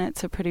 and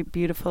it's a pretty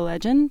beautiful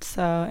legend.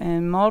 So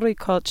in Maori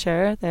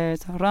culture,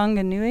 there's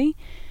Ranganui.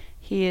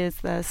 He is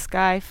the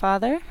sky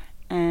father,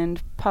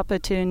 and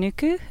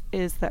Papatūānuku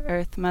is the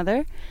earth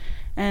mother.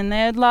 And they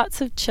had lots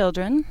of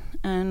children,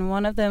 and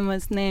one of them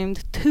was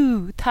named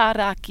Tū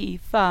Taraki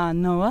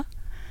Whānoa,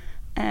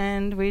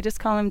 and we just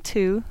call him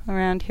Tū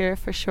around here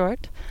for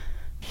short.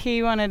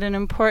 He wanted an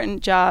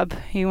important job.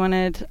 He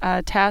wanted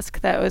a task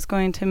that was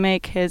going to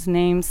make his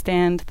name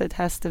stand the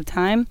test of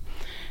time.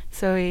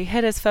 So he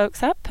hit his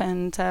folks up,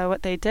 and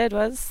what they did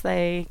was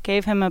they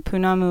gave him a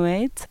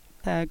punamu,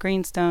 the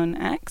greenstone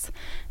axe,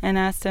 and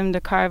asked him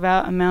to carve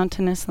out a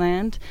mountainous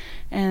land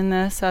in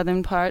the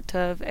southern part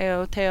of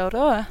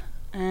Aotearoa.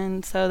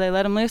 And so they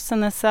let him loose in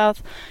the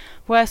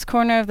southwest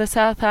corner of the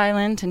South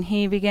Island, and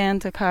he began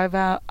to carve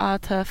out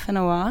Ata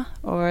Whenua,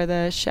 or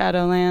the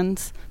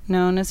Shadowlands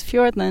known as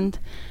Fiordland.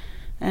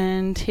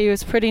 And he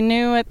was pretty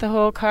new at the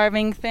whole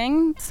carving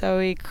thing, so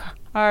he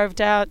carved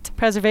out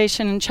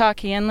preservation in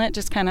Chalky Inlet,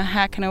 just kind of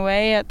hacking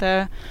away at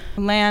the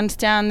land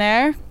down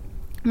there.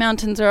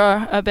 Mountains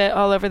are a bit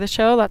all over the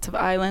show, lots of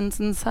islands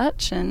and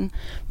such, and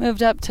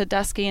moved up to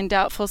Dusky and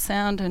Doubtful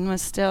Sound and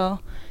was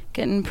still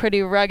getting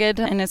pretty rugged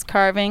in his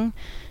carving.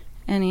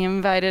 And he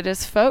invited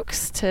his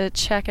folks to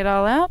check it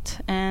all out,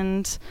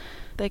 and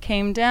they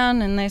came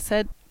down and they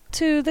said,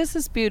 this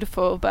is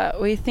beautiful,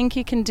 but we think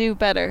you can do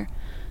better.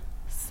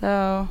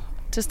 So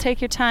just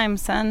take your time,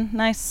 son.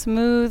 Nice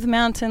smooth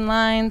mountain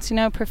lines,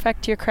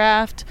 perfect your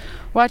craft.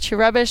 Watch your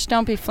rubbish,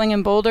 don't be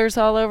flinging boulders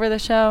all over the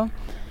show.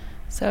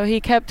 So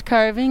he kept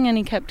carving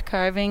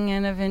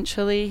and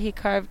eventually he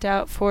carved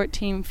out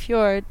 14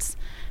 fjords,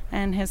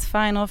 and his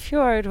final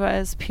fjord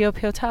was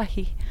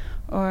Piopiotahi,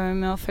 or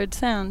Milford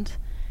Sound.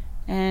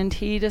 And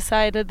he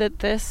decided that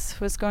this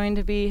was going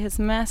to be his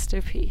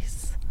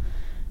masterpiece.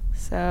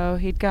 So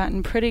he'd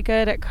gotten pretty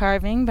good at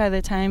carving by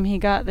the time he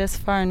got this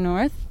far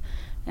north,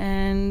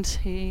 and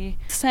he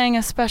sang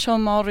a special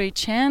Maori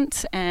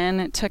chant, and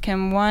it took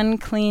him one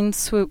clean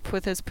swoop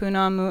with his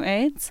Punamu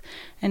aids,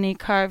 and he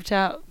carved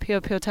out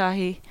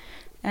Piopiotahi.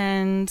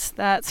 And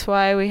that's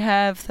why we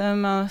have the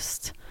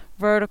most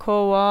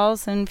vertical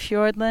walls in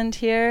Fjordland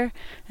here,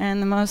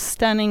 and the most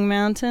stunning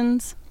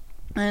mountains,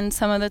 and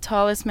some of the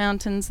tallest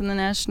mountains in the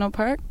national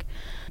park,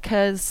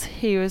 because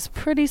he was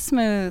pretty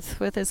smooth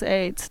with his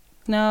aids.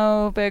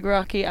 No big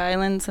rocky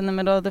islands in the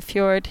middle of the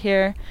fjord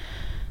here.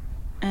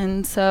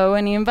 And so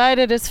when he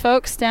invited his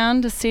folks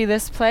down to see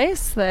this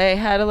place, they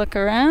had a look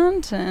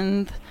around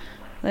and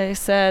they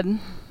said,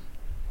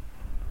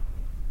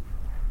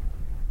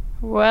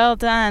 "Well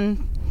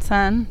done,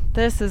 son.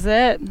 This is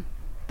it.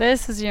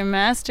 This is your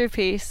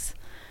masterpiece."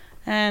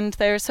 And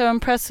they were so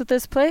impressed with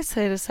this place,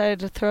 they decided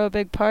to throw a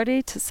big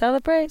party to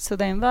celebrate. So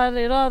they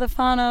invited all the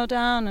whānau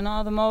down, and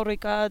all the Maori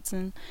gods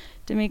and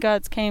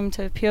demigods came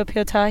to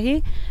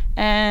Piopiotahi,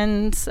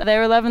 and they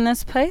were loving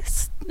this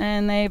place,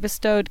 and they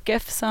bestowed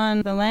gifts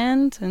on the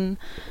land and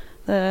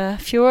the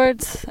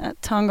fjords.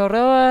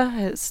 Tongaroa,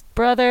 his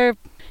brother,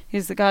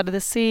 he's the god of the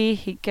sea,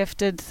 he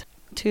gifted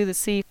to the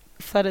sea,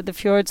 flooded the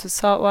fjords with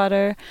salt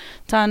water.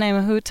 Tane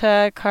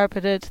Mahuta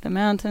carpeted the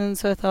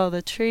mountains with all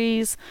the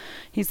trees.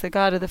 He's the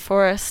god of the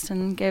forest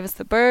and gave us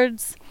the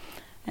birds.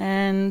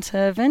 And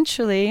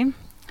eventually,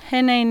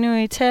 Hene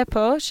Nui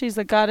Tepo, she's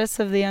the goddess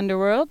of the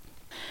underworld,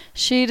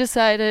 she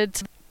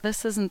decided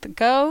this isn't the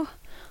go.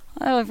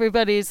 Well,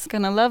 everybody's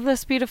going to love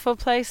this beautiful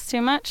place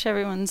too much.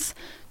 Everyone's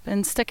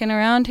been sticking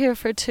around here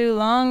for too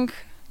long.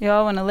 You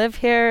all want to live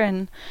here,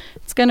 and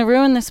it's going to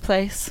ruin this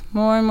place.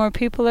 More and more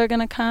people are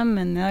going to come,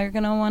 and they're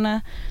going to want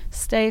to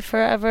stay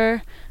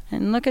forever.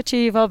 And look at you,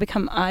 you've all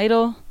become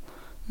idle.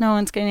 No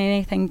one's getting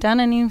anything done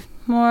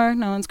anymore.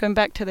 No one's going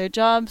back to their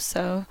jobs.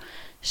 So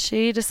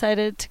she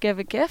decided to give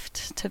a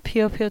gift to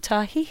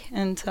Piopiotahi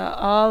and to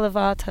all of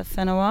Ata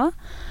Whenua.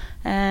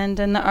 And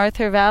in the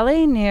Arthur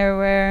Valley, near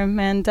where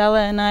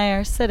Mandela and I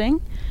are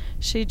sitting,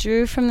 she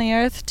drew from the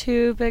earth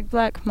 2 big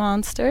black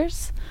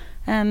monsters.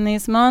 And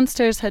these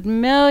monsters had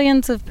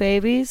millions of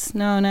babies,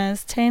 known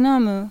as Te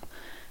Namu.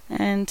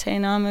 And Te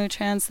Namu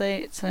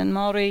translates in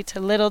Maori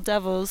to little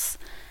devils.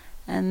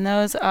 And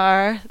those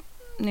are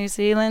New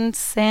Zealand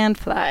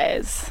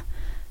sandflies.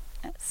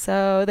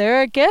 So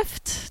they're a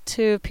gift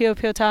to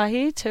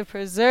Piopiotahi to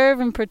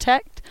preserve and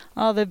protect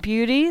all the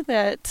beauty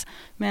that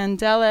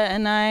Mandela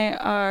and I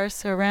are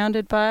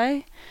surrounded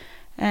by.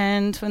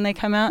 And when they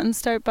come out and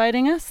start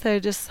biting us, they're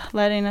just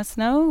letting us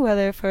know,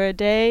 whether for a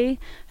day,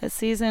 a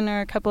season, or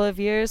a couple of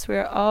years,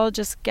 we're all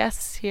just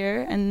guests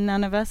here, and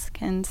none of us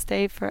can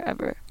stay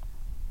forever.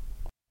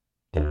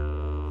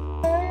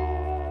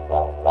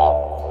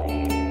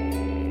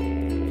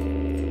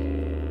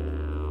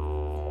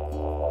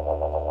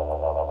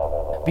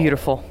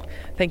 Beautiful.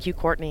 Thank you,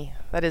 Courtney.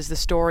 That is the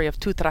story of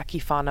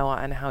Tutaraki Whānau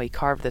and how he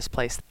carved this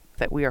place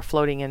that we are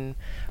floating in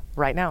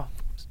right now.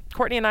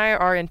 Courtney and I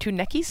are in 2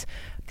 nekis,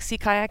 sea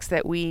kayaks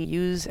that we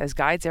use as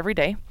guides every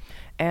day,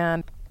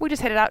 and we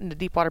just headed out into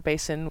Deepwater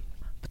Basin,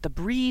 but the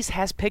breeze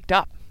has picked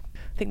up.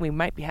 I think we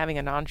might be having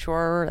an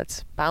onshore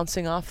that's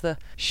bouncing off the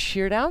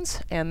sheer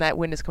downs, and that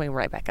wind is coming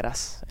right back at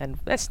us. And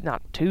that's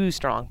not too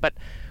strong, but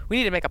we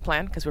need to make a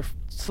plan because we're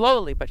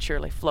slowly but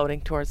surely floating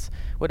towards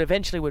what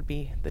eventually would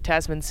be the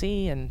Tasman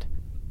Sea and,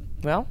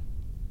 well,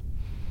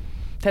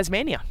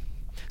 Tasmania.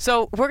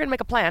 So we're going to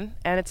make a plan,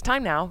 and it's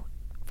time now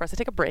for us to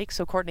take a break.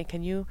 So Courtney,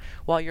 can you,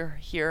 while you're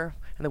here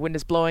and the wind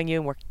is blowing you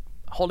and we're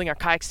holding our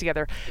kayaks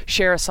together,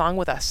 share a song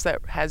with us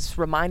that has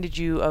reminded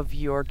you of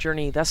your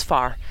journey thus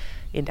far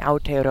in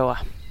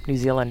Aotearoa, New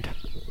Zealand?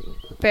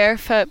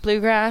 Barefoot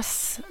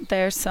Bluegrass,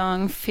 their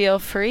song Feel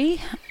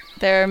Free.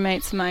 They're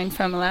mates of mine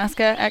from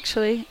Alaska,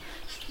 actually.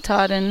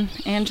 Todd and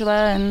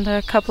Angela and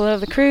a couple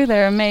of the crew.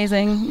 They're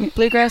amazing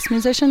bluegrass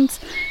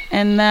musicians.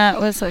 And that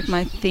was like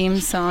my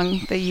theme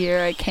song the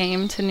year I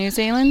came to New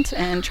Zealand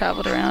and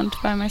traveled around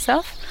by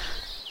myself.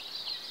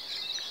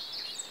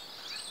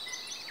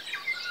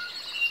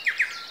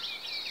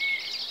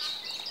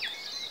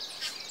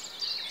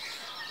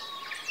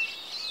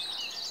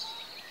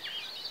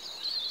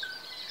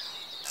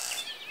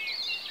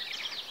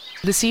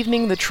 This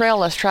evening, the Trail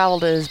Less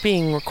Traveled is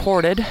being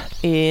recorded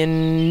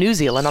in New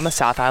Zealand on the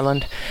South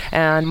Island,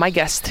 and my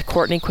guest,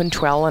 Courtney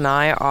Quintrell, and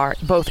I are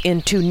both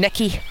in 2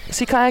 neki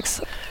sea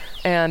kayaks,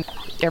 and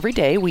every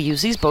day we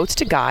use these boats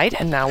to guide,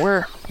 and now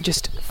we're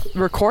just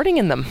recording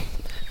in them,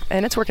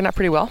 and it's working out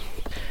pretty well.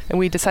 And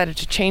we decided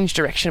to change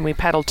direction. We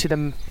paddled to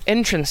the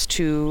entrance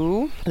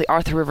to the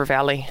Arthur River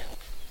Valley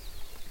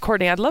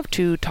Courtney, I'd love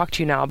to talk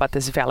to you now about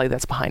this valley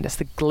that's behind us,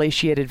 the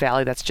glaciated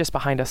valley that's just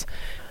behind us,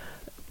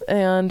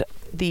 and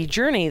the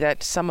journey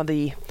that some of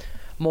the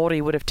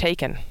Maori would have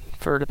taken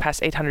for the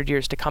past 800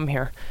 years to come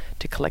here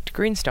to collect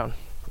greenstone,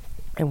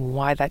 and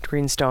why that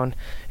greenstone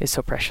is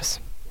so precious.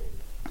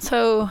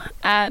 So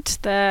at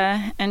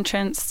the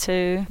entrance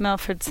to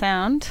Milford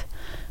Sound,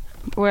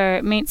 where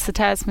it meets the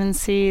Tasman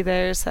Sea,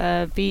 there's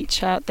a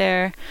beach out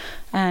there,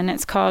 and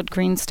it's called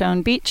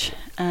Greenstone Beach.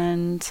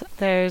 And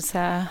there's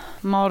a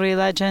Maori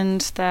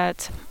legend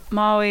that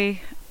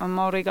Maui, a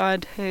Maori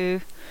god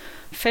who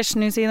fished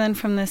New Zealand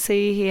from the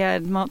sea, he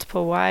had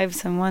multiple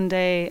wives, and one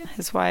day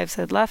his wives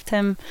had left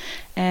him,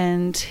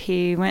 and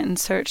he went and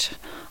searched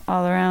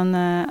all around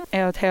the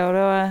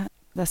Aotearoa,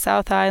 the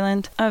South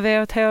Island of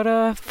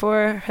Aotearoa,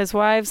 for his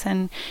wives,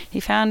 and he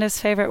found his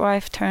favorite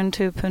wife turned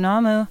to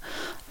Punamu,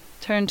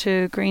 turned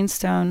to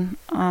Greenstone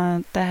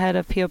on the head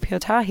of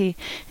Piopiotahi,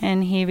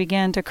 and he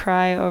began to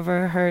cry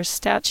over her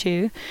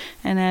statue,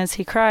 and as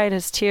he cried,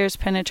 his tears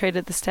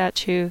penetrated the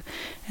statue,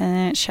 and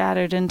then it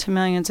shattered into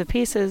millions of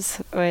pieces,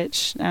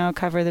 which now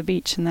cover the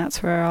beach, and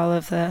that's where all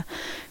of the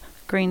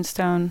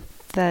greenstone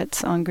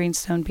that's on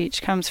Greenstone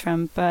Beach comes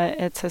from. But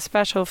it's a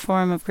special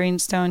form of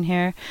greenstone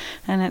here,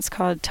 and it's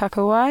called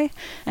takawai,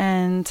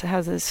 and it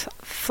has this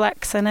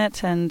flecks in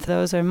it, and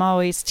those are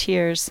Maui's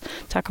tears.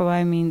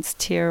 Takawai means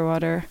tear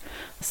water.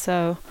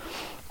 So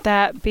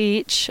that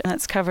beach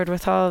that's covered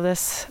with all of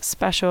this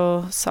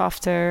special,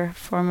 softer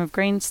form of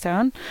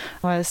greenstone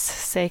was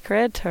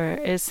sacred, or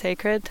is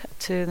sacred,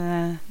 to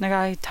the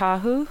Ngai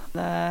Tahu,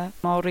 the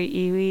Maori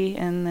iwi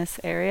in this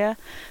area.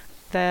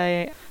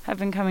 They have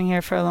been coming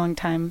here for a long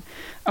time.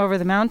 Over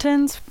the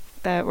mountains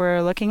that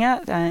we're looking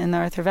at in the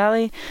Arthur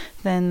Valley,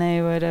 then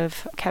they would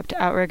have kept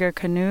outrigger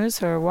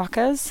canoes or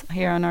wakas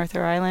here on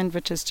Arthur Island,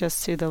 which is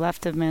just to the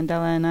left of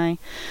Mandela and I,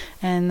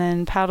 and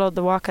then paddled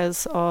the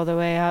wakas all the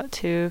way out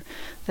to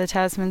the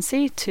Tasman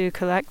Sea to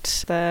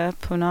collect the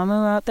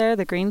punamu out there,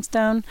 the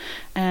greenstone,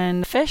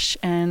 and fish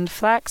and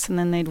flax, and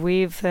then they'd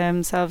weave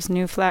themselves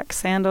new flax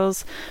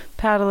sandals,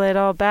 paddle it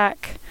all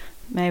back,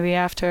 maybe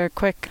after a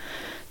quick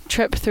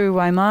trip through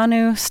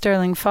Waimanu,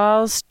 Sterling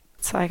Falls.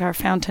 It's like our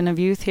fountain of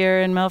youth here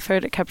in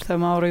Milford. It kept the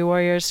Maori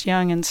warriors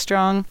young and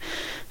strong.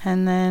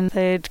 And then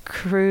they'd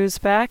cruise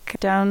back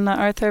down the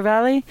Arthur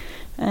Valley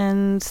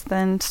and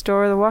then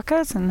store the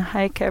wakas and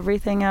hike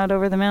everything out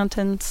over the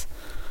mountains.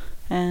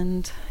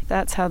 And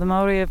that's how the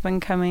Maori have been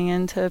coming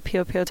into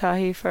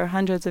Piopiotahi for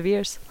hundreds of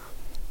years.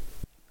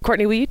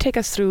 Courtney, will you take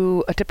us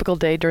through a typical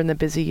day during the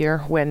busy year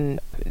when,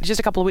 just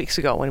a couple of weeks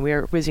ago, when we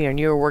were busy and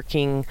you were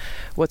working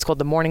what's called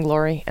the Morning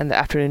Glory and the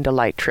Afternoon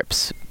Delight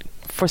trips?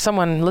 For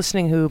someone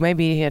listening who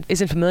maybe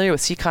isn't familiar with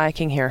sea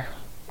kayaking here,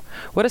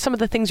 what are some of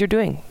the things you're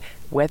doing?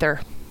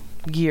 Weather,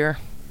 gear,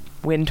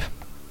 wind?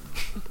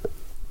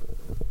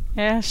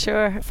 Yeah,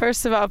 sure.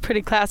 First of all,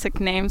 pretty classic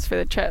names for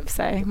the trips,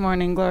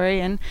 Morning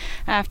Glory and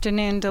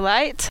Afternoon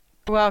Delight.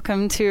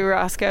 Welcome to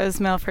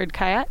Roscoe's Milford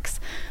Kayaks.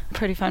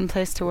 Pretty fun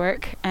place to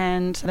work.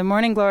 And the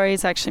Morning Glory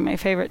is actually my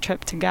favorite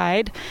trip to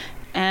guide.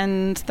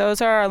 And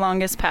those are our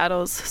longest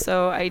paddles.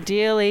 So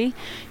ideally,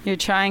 you're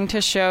trying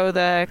to show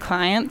the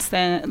clients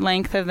the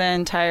length of the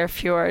entire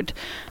fjord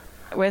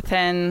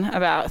within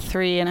about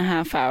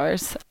 3.5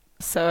 hours.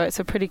 So it's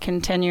a pretty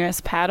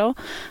continuous paddle,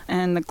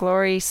 and the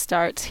Glory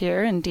starts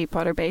here in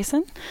Deepwater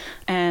Basin,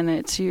 and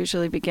it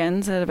usually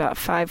begins at about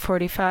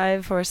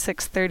 5:45 or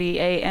 6:30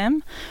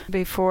 a.m.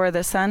 before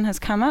the sun has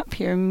come up.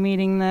 You're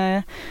meeting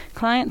the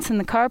clients in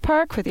the car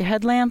park with your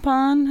headlamp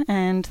on,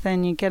 and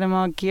then you get them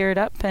all geared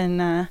up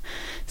in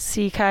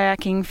sea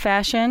kayaking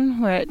fashion,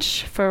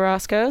 which for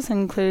Roscoe's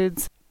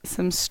includes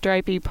some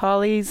stripy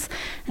polys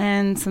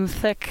and some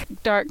thick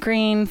dark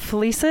green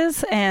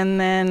fleeces, and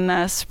then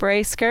a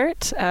spray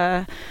skirt,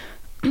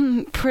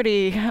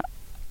 pretty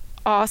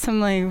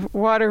awesomely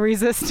water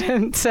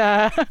resistant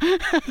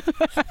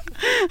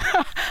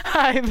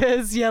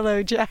high-vis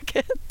yellow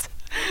jacket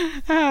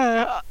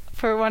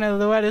for one of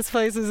the wettest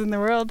places in the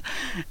world,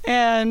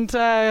 and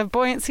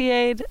buoyancy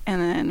aid,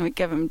 and then we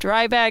give them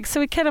dry bags, so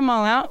we kit them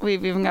all out.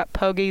 We've even got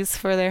pogies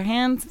for their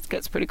hands. It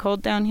gets pretty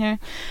cold down here.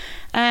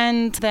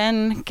 And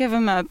then give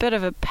them a bit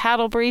of a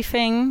paddle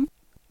briefing.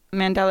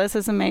 Mandela's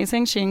is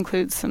amazing. She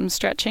includes some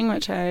stretching,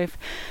 which I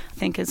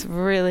think is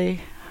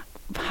really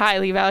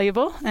highly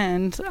valuable,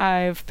 and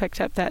I've picked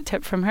up that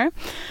tip from her.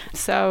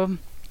 So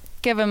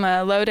give them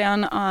a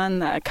lowdown on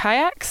the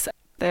kayaks.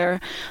 They're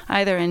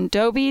either in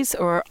Dobies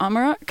or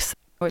Amaruks,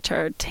 which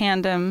are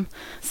tandem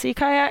sea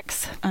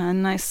kayaks,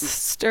 nice,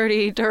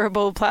 sturdy,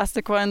 durable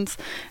plastic ones.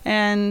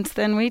 And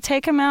then we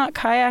take them out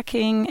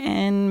kayaking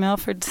in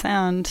Milford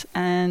Sound,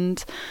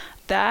 and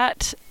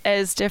that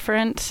is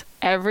different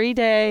every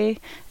day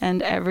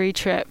and every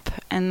trip.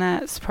 And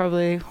that's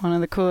probably one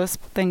of the coolest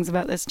things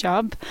about this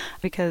job,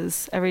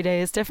 because every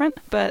day is different.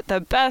 But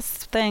the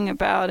best thing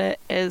about it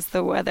is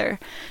the weather.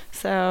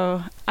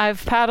 So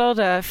I've paddled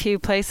a few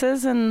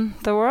places in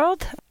the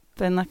world.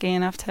 Been lucky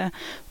enough to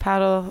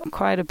paddle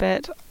quite a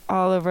bit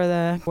all over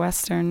the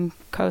western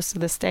coast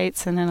of the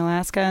States and in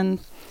Alaska. And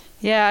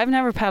yeah, I've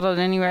never paddled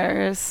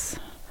anywhere as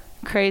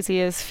crazy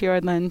is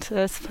Fiordland.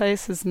 This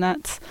place is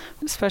nuts,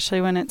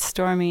 especially when it's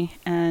stormy.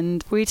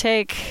 And we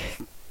take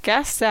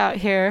guests out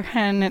here,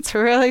 and it's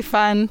really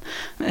fun,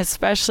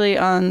 especially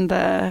on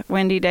the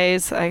windy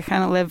days. I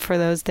kind of live for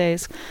those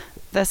days.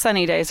 The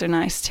sunny days are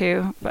nice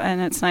too,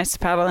 and it's nice to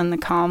paddle in the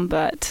calm,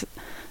 but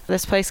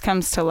this place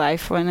comes to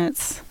life when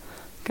it's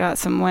got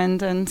some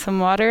wind and some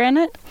water in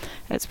it.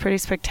 It's pretty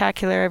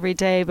spectacular every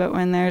day, but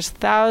when there's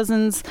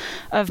thousands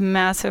of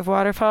massive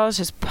waterfalls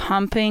just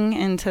pumping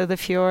into the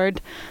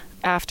fjord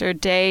after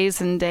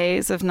days and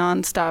days of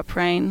non-stop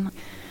rain.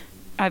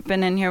 I've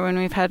been in here when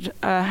we've had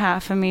a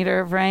half a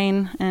meter of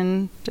rain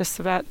in just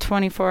about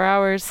 24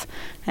 hours,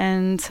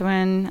 and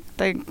when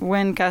the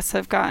wind gusts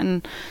have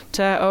gotten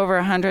to over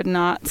 100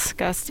 knots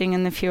gusting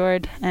in the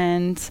fjord,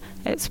 and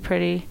it's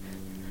pretty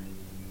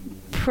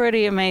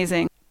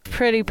amazing.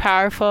 Pretty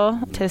powerful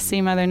to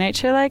see Mother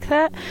Nature like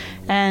that.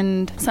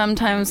 And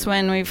sometimes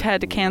when we've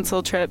had to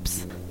cancel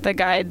trips, the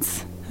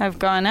guides have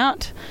gone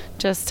out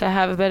just to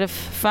have a bit of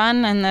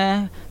fun, and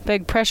the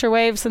big pressure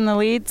waves in the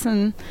leads,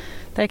 and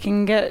they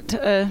can get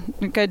a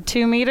good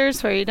 2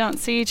 meters where you don't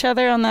see each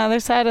other on the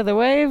other side of the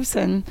waves,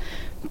 and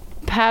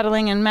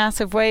paddling in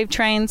massive wave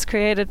trains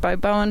created by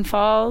Bowen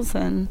Falls.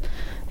 And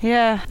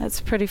yeah, that's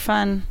pretty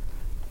fun.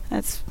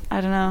 That's, I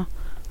don't know,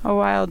 a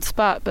wild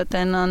spot. But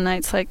then on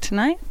nights like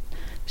tonight,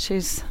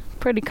 she's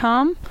pretty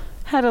calm.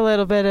 Had a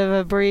little bit of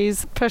a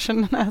breeze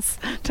pushing us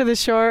to the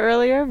shore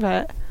earlier,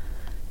 but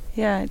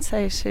yeah, I'd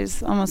say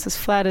she's almost as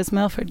flat as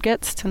Milford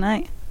gets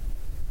tonight.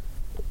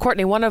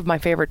 Courtney, one of my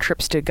favorite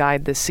trips to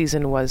guide this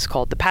season was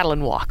called the Paddle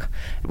and Walk.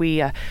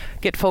 We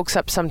get folks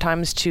up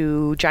sometimes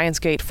to Giant's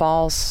Gate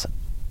Falls,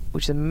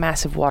 which is a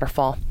massive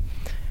waterfall,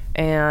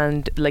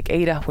 and Lake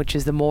Ada, which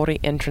is the Mori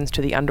entrance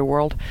to the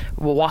underworld.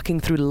 We're walking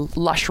through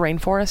lush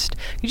rainforest.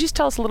 Could you just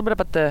tell us a little bit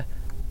about the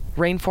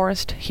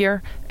rainforest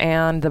here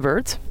and the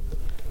birds?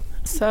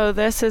 So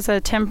this is a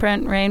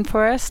temperate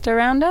rainforest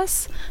around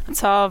us.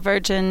 It's all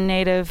virgin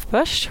native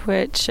bush,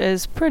 which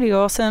is pretty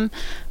awesome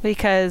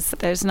because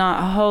there's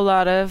not a whole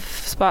lot of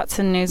spots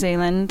in New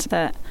Zealand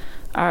that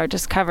are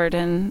just covered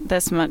in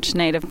this much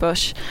native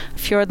bush.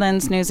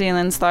 Fiordland's New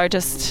Zealand's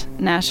largest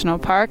national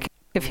park.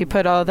 If you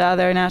put all the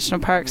other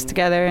national parks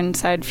together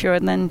inside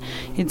Fiordland,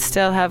 you'd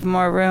still have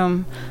more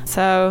room.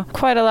 So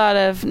quite a lot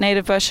of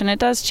native bush, and it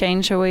does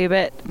change a wee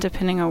bit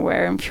depending on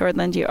where in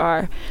Fiordland you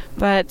are.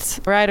 But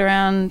right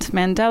around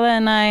Mandela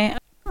and I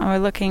are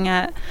looking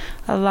at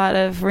a lot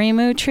of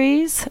rimu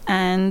trees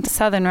and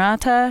southern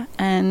rata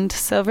and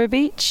silver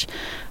beech.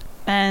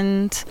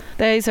 And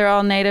these are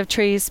all native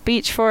trees.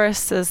 Beech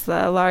forest is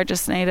the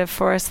largest native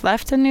forest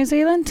left in New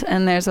Zealand,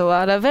 and there's a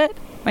lot of it.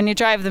 When you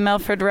drive the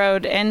Milford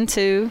Road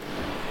into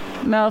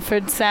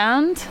Milford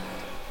Sound,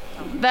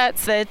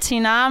 that's the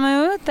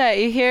Tinamu that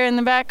you hear in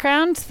the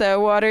background, the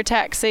water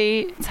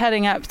taxi. It's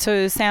heading up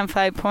to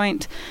Sandfly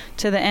Point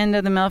to the end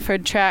of the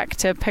Milford track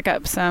to pick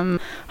up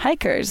some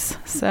hikers.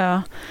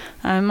 So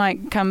I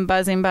might come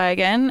buzzing by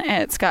again.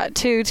 It's got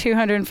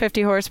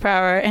 250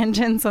 horsepower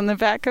engines on the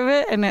back of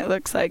it, and it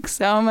looks like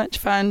so much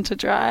fun to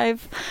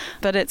drive.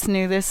 But it's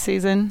new this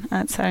season.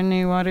 That's our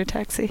new water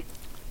taxi.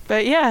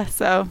 But yeah,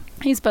 so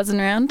he's buzzing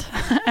around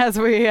as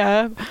we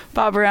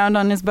bob around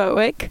on his boat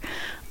wake.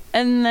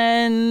 And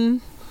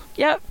then,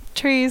 yep,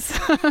 trees.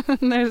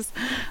 There's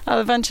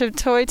a bunch of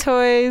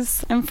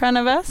toys in front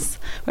of us,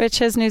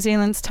 which is New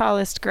Zealand's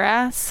tallest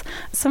grass.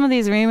 Some of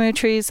these rimu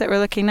trees that we're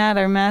looking at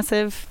are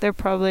massive. They're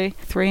probably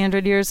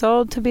 300 years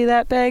old to be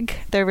that big.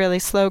 They're really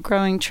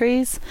slow-growing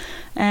trees.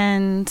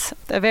 And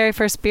the very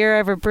first beer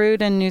ever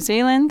brewed in New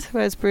Zealand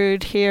was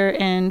brewed here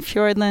in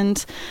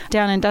Fiordland,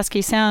 down in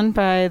Dusky Sound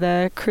by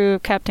the crew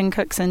of Captain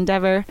Cook's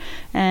Endeavour.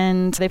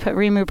 And they put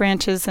rimu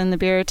branches in the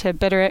beer to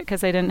bitter it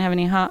because they didn't have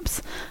any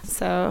hops.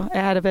 So it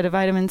had a bit of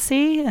vitamin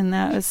C, and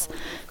that was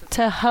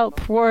to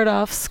help ward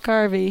off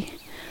scurvy.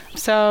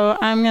 So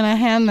I'm going to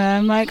hand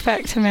the mic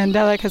back to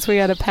Mandela because we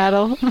got to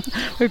paddle.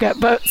 We've got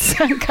boats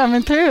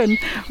coming through, and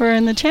we're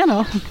in the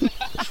channel.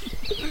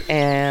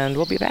 And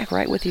we'll be back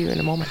right with you in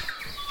a moment.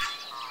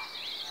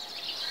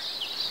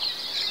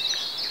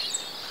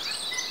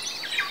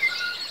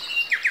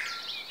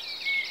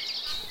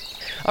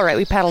 All right,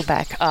 we paddled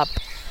back up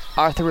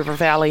Arthur River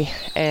Valley,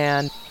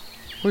 and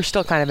we're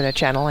still kind of in a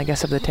channel, I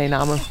guess, of the Te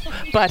Namu.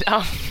 But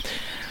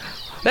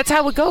that's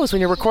how it goes when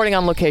you're recording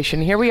on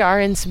location. Here we are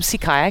in some sea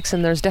kayaks,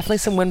 and there's definitely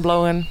some wind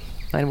blowing,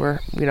 and we're,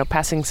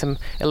 passing some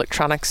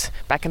electronics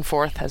back and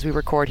forth as we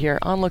record here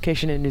on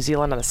location in New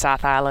Zealand on the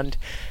South Island,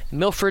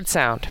 Milford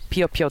Sound,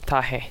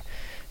 Piopiotahe,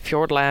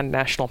 Fiordland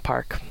National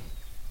Park.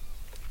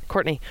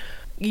 Courtney,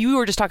 you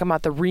were just talking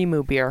about the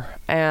Rimu beer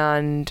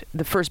and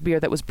the first beer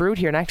that was brewed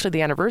here, and actually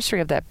the anniversary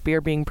of that beer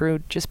being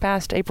brewed just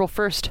passed April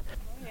 1st,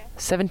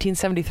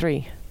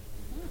 1773.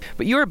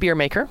 But you're a beer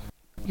maker,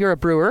 you're a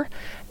brewer,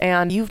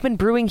 and you've been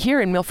brewing here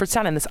in Milford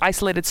Sound in this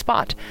isolated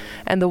spot.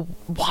 And the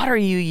water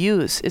you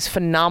use is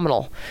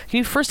phenomenal. Can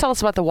you first tell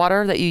us about the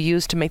water that you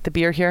use to make the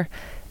beer here,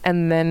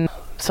 and then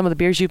some of the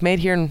beers you've made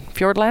here in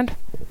Fiordland?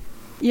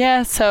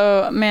 Yeah,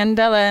 so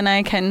Mandela and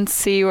I can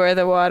see where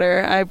the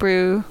water I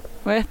brew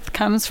with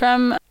comes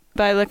from.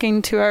 By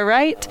looking to our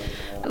right,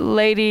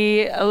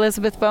 Lady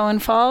Elizabeth Bowen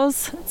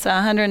Falls. It's a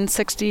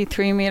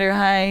 163-meter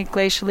high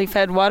glacially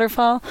fed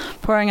waterfall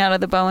pouring out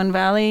of the Bowen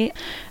Valley,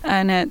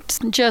 and it's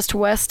just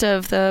west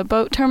of the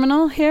boat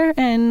terminal here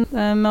in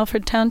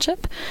Milford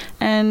Township.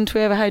 And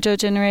we have a hydro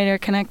generator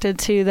connected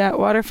to that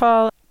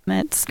waterfall.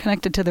 It's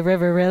connected to the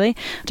river, really,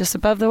 just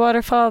above the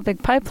waterfall, a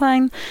big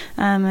pipeline,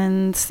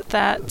 and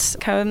that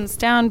comes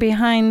down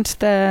behind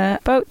the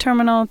boat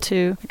terminal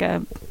to like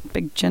a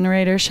big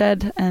generator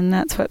shed, and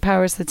that's what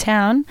powers the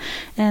town.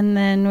 And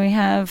then we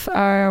have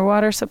our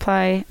water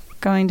supply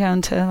going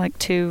down to like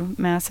 2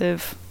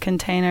 massive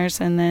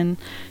containers, and then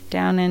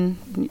down in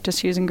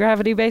just using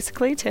gravity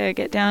basically to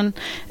get down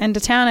into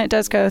town. It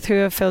does go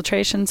through a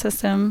filtration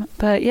system,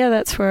 but yeah,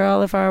 that's where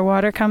all of our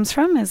water comes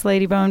from, is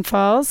Lady Bowen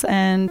Falls.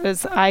 And it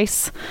was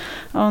ice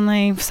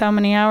only so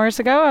many hours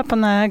ago up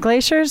on the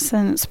glaciers,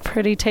 and it's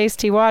pretty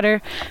tasty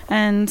water.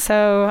 And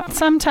so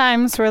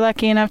sometimes we're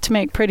lucky enough to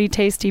make pretty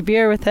tasty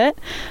beer with it.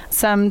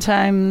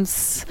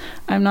 Sometimes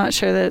I'm not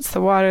sure that it's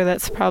the water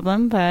that's the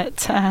problem,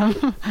 but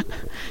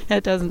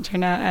it doesn't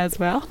turn out as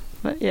well.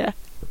 But yeah.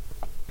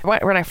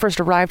 When I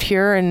first arrived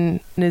here in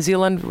New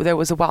Zealand, there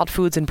was a Wild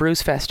Foods and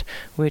Brews Fest,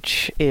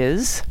 which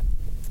is?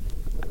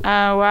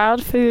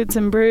 Wild Foods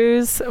and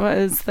Brews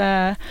was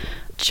the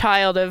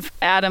child of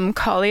Adam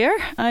Collier,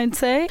 I'd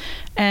say,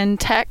 and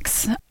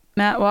Tex,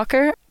 Matt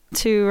Walker,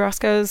 2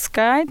 Roscoe's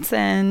guides,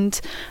 and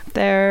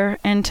they're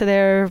into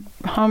their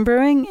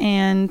homebrewing,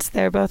 and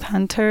they're both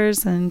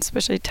hunters, and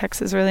especially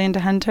Tex is really into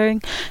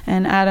hunting,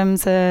 and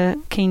Adam's a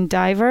keen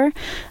diver.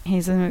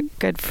 He's a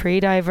good free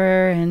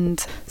diver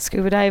and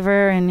scuba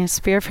diver and a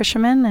spear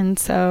fisherman, and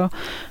so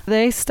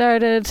they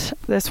started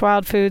this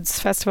Wild Foods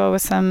Festival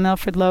with some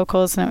Milford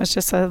locals, and it was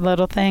just a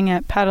little thing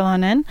at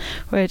Paddleon Inn,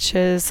 which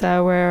is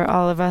where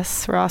all of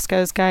us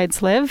Roscoe's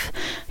guides live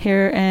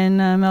here in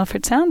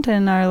Milford Sound,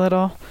 in our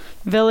little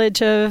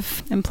village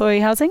of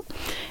employee housing.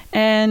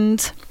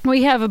 And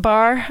we have a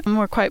bar, and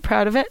we're quite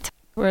proud of it.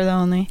 We're the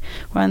only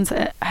ones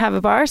that have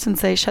a bar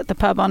since they shut the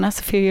pub on us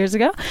a few years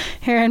ago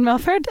here in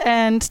Milford.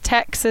 And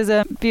Tex is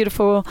a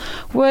beautiful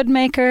wood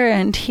maker,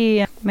 and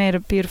he made a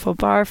beautiful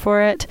bar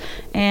for it.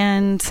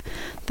 And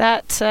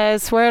that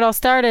is where it all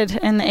started,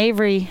 in the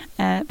Avery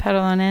at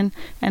Paddleon Inn,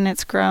 and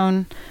it's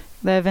grown.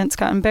 The event's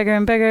gotten bigger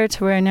and bigger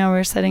to where now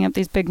we're setting up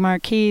these big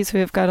marquees.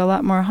 We've got a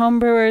lot more home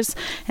brewers,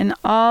 and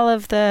all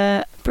of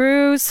the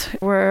brews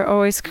were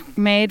always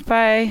made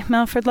by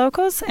Milford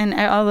locals, and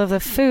all of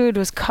the food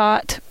was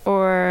caught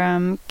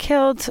or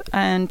killed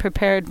and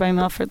prepared by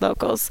Milford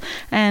locals,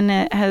 and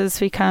it has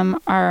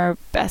become our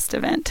best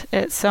event.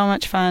 It's so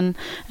much fun,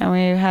 and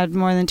we had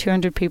more than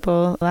 200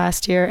 people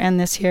last year and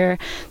this year.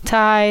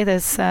 Ty,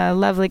 this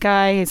lovely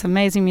guy, he's an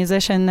amazing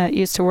musician that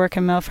used to work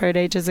in Milford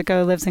ages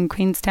ago, lives in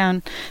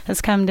Queenstown, has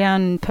come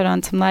down and put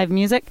on some live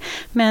music.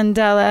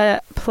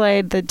 Mandela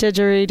played the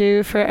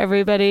didgeridoo for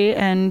everybody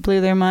and blew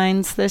their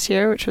minds this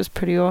year, which was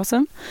pretty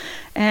awesome.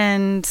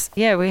 And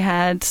yeah, we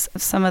had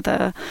some of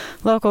the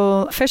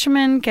local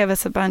fishermen give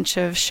us a bunch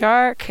of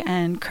shark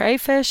and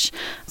crayfish,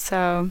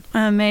 so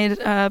I made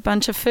a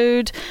bunch of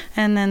food.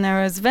 And then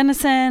there was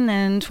venison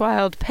and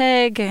wild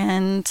pig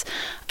and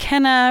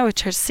kenna,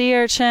 which are sea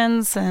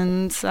urchins,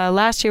 and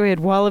last year we had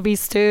wallaby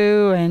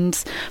stew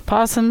and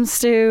possum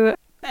stew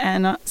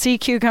and sea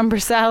cucumber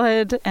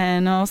salad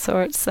and all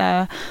sorts,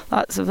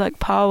 lots of like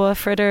pawa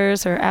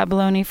fritters or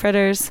abalone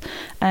fritters.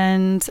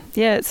 And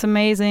yeah, it's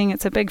amazing.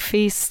 It's a big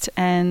feast,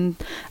 and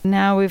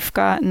now we've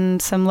gotten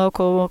some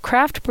local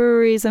craft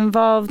breweries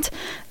involved.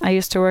 I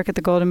used to work at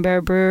the Golden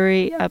Bear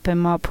Brewery up in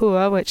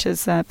Mapua, which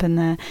is up in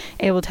the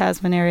Abel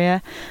Tasman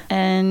area,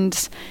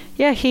 and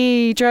yeah,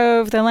 he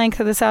drove the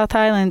length of the South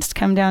Island to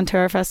come down to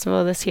our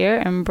festival this year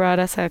and brought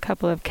us a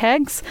couple of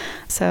kegs.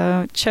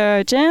 So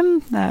Chur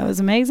Jim, that was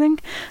amazing.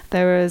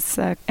 There was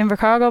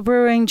Invercargill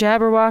Brewing,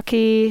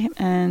 Jabberwocky,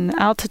 and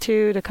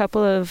Altitude, a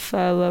couple of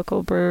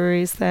local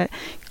breweries that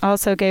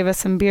also gave us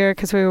some beer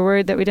because we were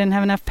worried that we didn't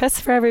have enough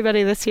piss for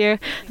everybody this year.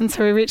 And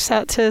so we reached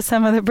out to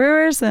some of the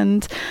brewers,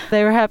 and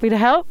they were happy to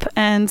help.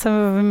 And some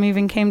of them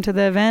even came to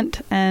the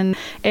event. And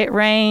it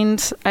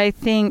rained, I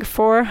think,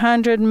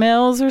 400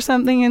 mils or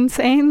something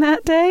insane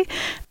that day.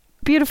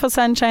 Beautiful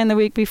sunshine the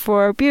week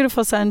before,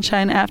 beautiful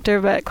sunshine after,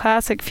 but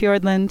classic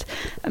Fiordland.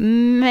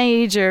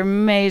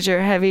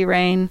 Major heavy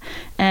rain,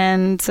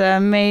 and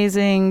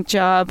amazing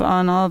job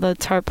on all the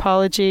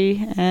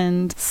tarpology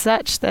and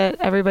such that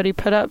everybody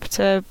put up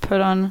to put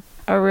on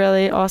a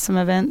really awesome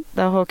event.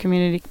 The whole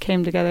community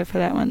came together for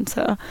that one.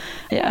 So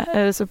yeah,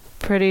 it was a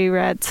pretty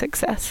rad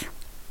success.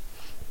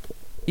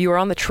 You are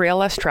on the Trail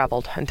Less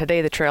Traveled, and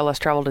today the Trail Less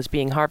Traveled is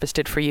being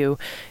harvested for you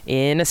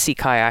in a sea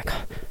kayak.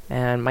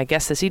 And my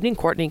guest this evening,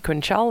 Courtney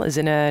Quinchell, is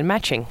in a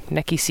matching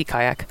Necky sea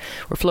kayak.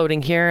 We're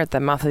floating here at the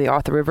mouth of the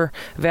Arthur River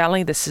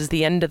Valley. This is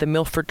the end of the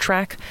Milford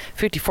Track,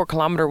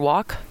 54-kilometer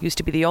walk. Used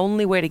to be the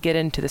only way to get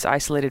into this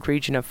isolated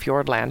region of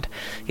Fiordland.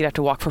 You'd have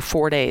to walk for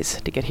 4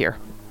 days to get here.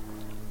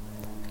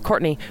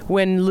 Courtney,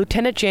 when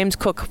Lieutenant James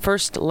Cook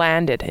first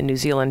landed in New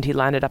Zealand, he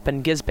landed up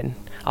in Gisborne,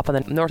 up on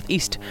the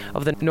northeast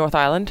of the North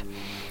Island.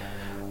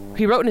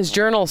 He wrote in his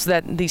journals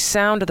that the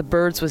sound of the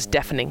birds was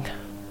deafening.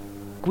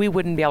 We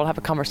wouldn't be able to have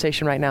a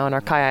conversation right now in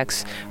our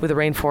kayaks with a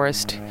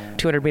rainforest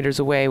 200 meters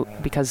away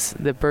because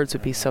the birds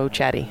would be so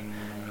chatty.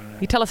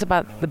 You tell us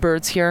about the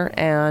birds here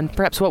and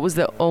perhaps what was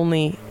the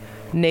only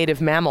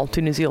native mammal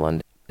to New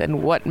Zealand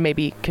and what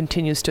maybe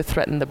continues to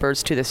threaten the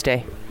birds to this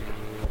day.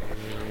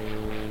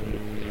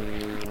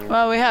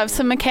 Well, we have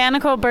some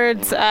mechanical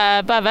birds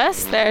above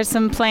us. There's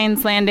some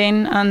planes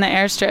landing on the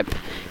airstrip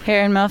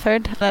here in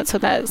Milford. That's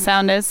what that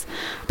sound is.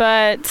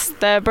 But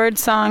the bird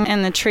song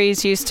in the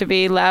trees used to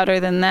be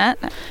louder than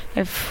that.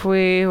 If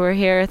we were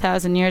here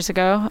 1,000 years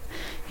ago,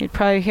 you'd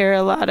probably hear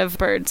a lot of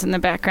birds in the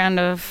background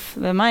of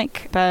the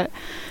mic. But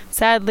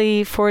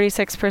sadly,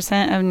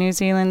 46% of New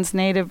Zealand's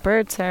native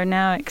birds are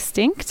now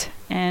extinct.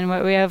 And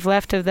what we have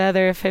left of the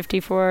other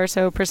 54 or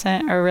so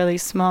percent are really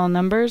small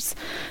numbers.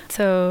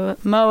 So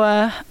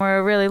moa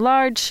were really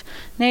large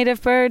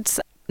native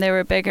birds. They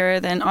were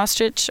bigger than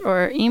ostrich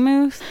or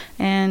emu,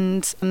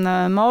 and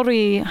the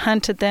Maori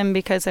hunted them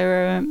because they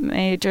were a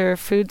major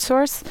food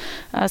source.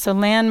 So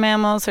land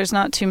mammals, there's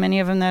not too many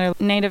of them that are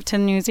native to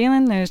New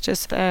Zealand. There's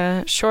just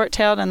the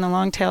short-tailed and the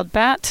long-tailed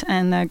bat,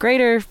 and the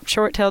greater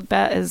short-tailed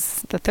bat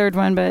is the third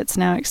one, but it's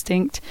now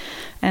extinct.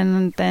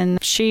 And then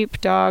sheep,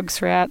 dogs,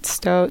 rats,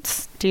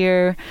 stoats,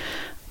 deer,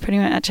 pretty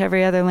much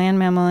every other land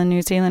mammal in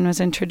New Zealand was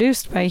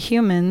introduced by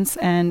humans.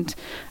 And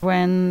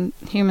when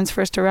humans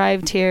first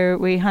arrived here,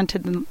 we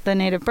hunted the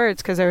native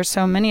birds because there were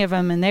so many of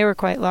them, and they were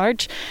quite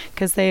large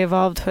because they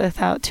evolved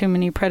without too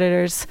many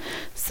predators.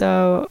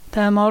 So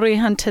the Maori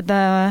hunted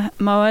the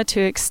moa to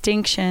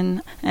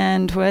extinction,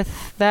 and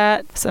with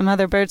that, some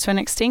other birds went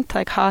extinct,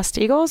 like host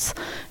eagles.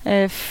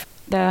 If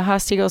the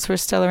host eagles were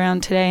still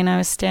around today and I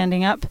was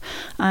standing up,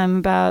 I'm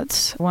about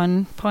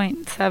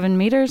 1.7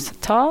 meters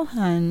tall,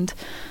 and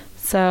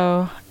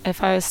so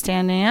if I was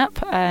standing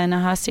up and a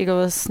host eagle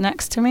was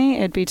next to me,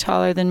 it'd be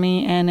taller than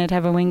me and it'd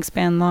have a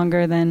wingspan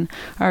longer than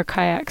our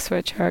kayaks,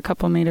 which are a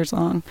couple meters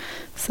long.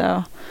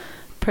 So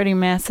pretty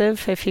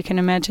massive. If you can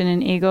imagine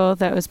an eagle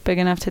that was big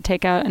enough to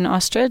take out an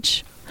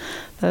ostrich,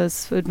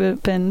 those would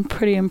have been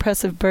pretty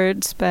impressive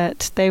birds,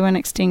 but they went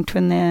extinct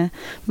when the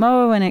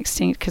moa went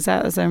extinct because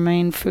that was their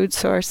main food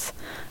source.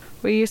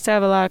 We used to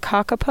have a lot of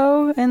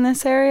kakapo in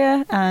this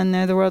area, and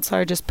they're the world's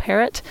largest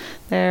parrot.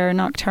 They're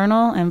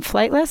nocturnal and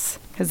flightless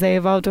because they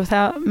evolved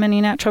without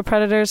many natural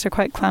predators. They're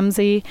quite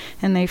clumsy,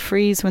 and they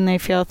freeze when they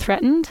feel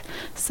threatened.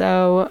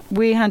 So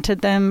we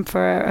hunted them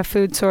for a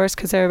food source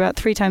because they're about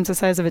 3 times the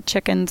size of a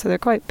chicken, so they're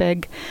quite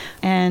big.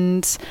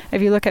 And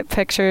if you look at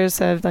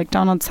pictures of like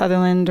Donald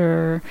Sutherland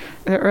or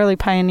the early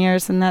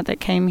pioneers and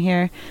that came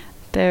here,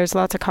 there's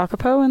lots of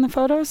kakapo in the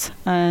photos,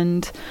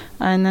 and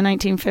in the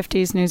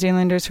 1950s, New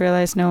Zealanders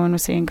realized no one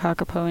was seeing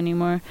kakapo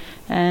anymore,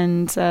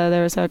 and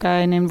there was a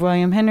guy named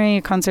William Henry,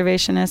 a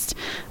conservationist,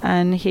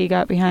 and he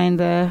got behind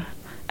the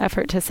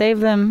effort to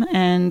save them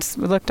and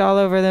looked all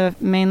over the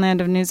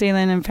mainland of New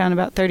Zealand and found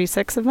about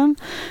 36 of them,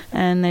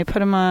 and they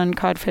put them on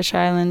Codfish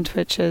Island,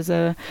 which is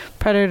a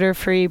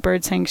predator-free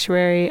bird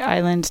sanctuary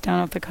island down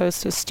off the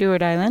coast of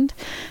Stewart Island,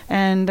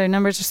 and their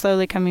numbers are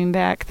slowly coming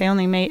back. They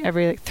only mate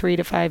every 3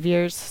 to 5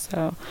 years,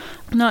 so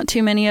not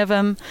too many of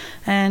them.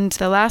 And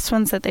the last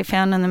ones that they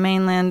found on the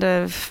mainland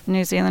of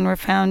New Zealand were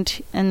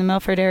found in the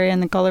Milford area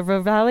in the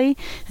Gulliver Valley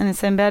and the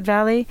Sinbad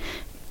Valley.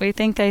 We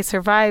think they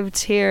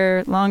survived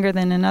here longer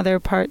than in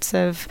other parts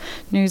of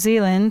New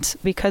Zealand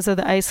because of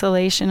the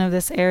isolation of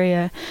this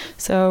area.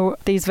 So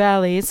these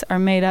valleys are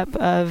made up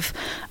of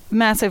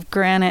massive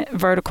granite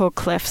vertical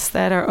cliffs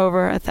that are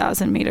over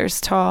 1,000 meters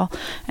tall.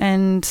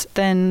 And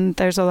then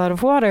there's a lot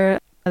of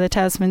water. The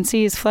Tasman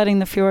Sea is flooding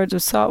the fjords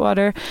with salt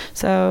water,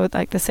 so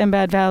like the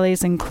Sinbad Valley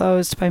is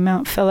enclosed by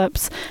Mount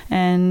Phillips,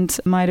 and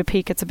Maida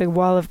Peak, it's a big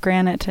wall of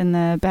granite in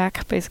the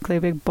back, basically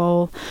a big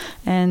bowl,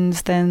 and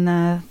then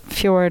the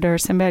fjord or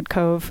Sinbad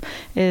Cove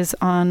is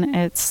on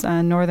its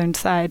northern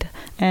side.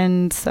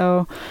 And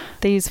so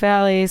these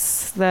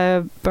valleys,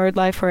 the bird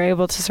life were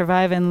able to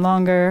survive in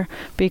longer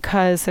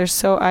because they're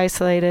so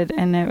isolated,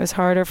 and it was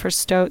harder for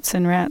stoats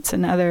and rats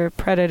and other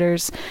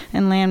predators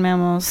and land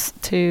mammals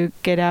to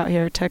get out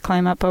here, to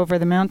climb up over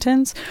the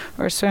mountains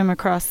or swim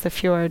across the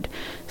fjord.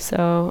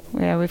 So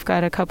yeah, we've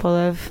got a couple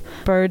of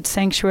bird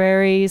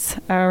sanctuaries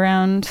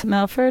around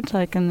Milford,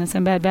 like in the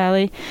Sinbad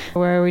Valley,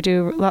 where we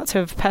do lots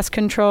of pest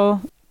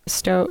control,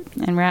 stoat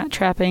and rat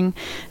trapping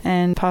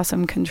and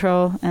possum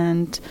control,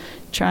 and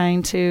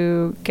trying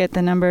to get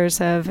the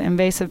numbers of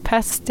invasive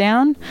pests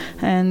down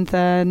and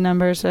the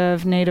numbers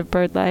of native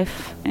bird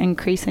life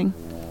increasing.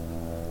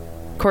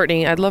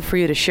 Courtney, I'd love for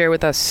you to share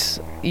with us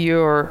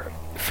your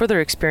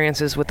further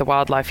experiences with the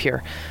wildlife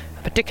here,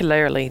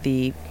 particularly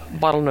the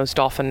bottlenose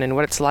dolphin and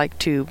what it's like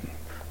to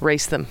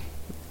race them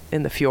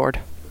in the fjord.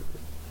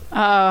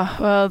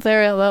 Well,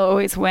 they'll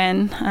always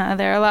win.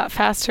 They're a lot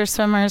faster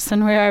swimmers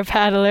than we are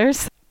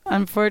paddlers,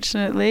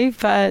 unfortunately,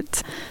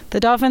 but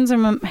the dolphins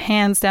are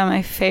hands down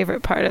my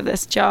favorite part of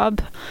this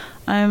job.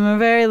 I'm a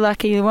very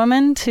lucky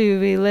woman to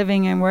be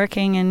living and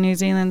working in New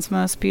Zealand's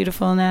most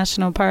beautiful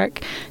national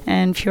park,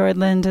 and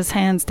Fiordland is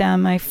hands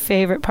down my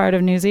favorite part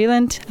of New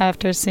Zealand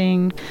after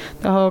seeing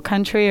the whole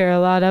country, or a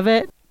lot of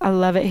it. I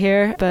love it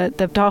here, but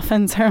the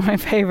dolphins are my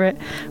favorite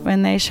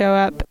when they show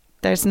up.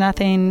 There's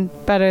nothing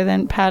better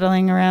than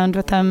paddling around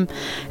with them,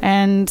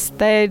 and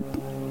they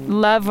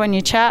love when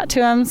you chat to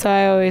them, so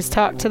I always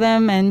talk to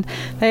them, and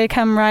they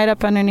come right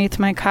up underneath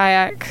my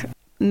kayak.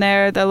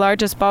 They're the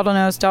largest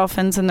bottlenose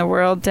dolphins in the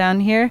world down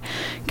here,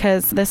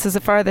 because this is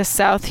the farthest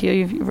south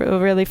you will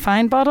really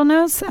find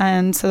bottlenose,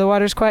 and so the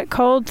water's quite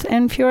cold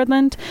in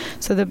Fiordland.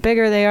 So the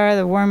bigger they are,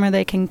 the warmer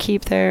they can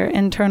keep their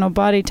internal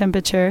body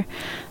temperature,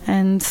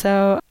 and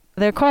so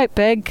they're quite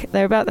big.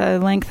 They're about the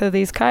length of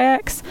these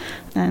kayaks,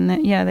 and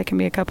they can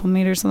be a couple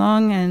meters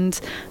long,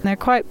 and they're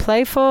quite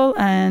playful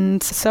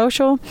and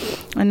social,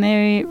 and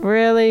they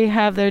really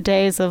have their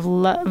days of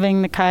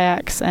loving the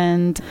kayaks,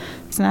 and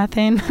it's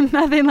nothing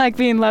like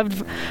being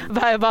loved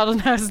by a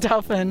bottlenose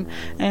dolphin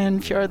in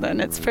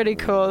Fiordland. It's pretty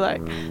cool.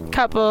 Like, a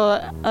couple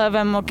of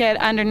them will get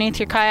underneath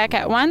your kayak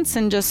at once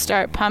and just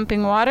start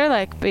pumping water,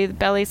 like be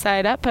belly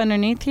side up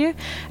underneath you.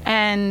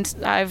 And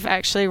I've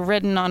actually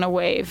ridden on a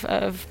wave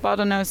of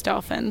bottlenose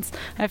dolphins.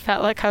 I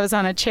felt like I was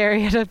on a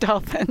chariot of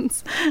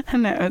dolphins,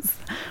 and it was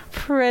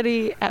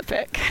pretty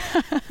epic.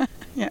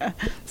 Yeah,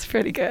 it's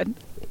pretty good.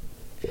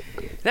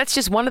 That's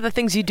just one of the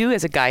things you do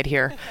as a guide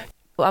here.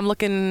 I'm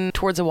looking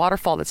towards a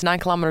waterfall that's 9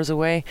 kilometers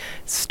away,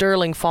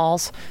 Stirling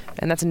Falls,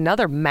 and that's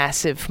another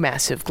massive,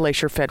 massive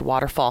glacier-fed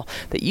waterfall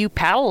that you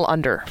paddle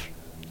under.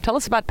 Tell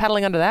us about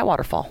paddling under that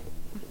waterfall.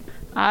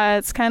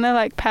 It's kind of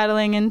like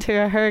paddling into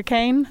a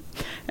hurricane.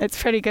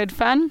 It's pretty good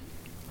fun.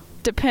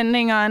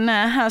 Depending on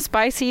how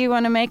spicy you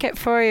want to make it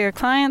for your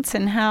clients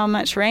and how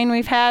much rain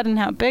we've had and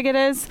how big it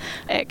is,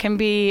 it can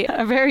be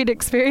a varied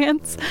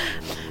experience.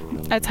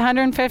 It's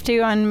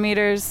 151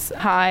 meters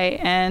high,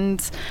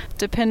 and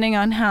depending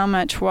on how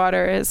much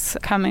water is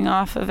coming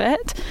off of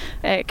it,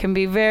 it can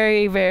be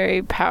very,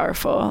 very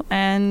powerful,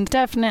 and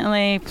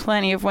definitely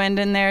plenty of wind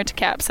in there to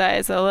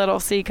capsize a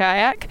little sea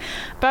kayak.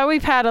 But we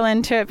paddle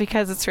into it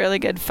because it's really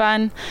good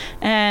fun,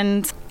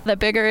 and the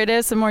bigger it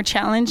is, the more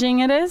challenging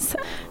it is,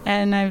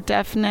 and I've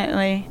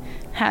definitely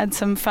had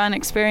some fun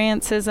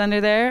experiences under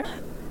there.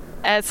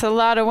 It's a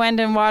lot of wind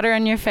and water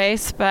in your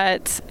face,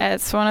 but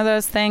it's one of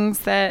those things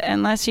that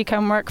unless you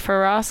come work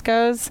for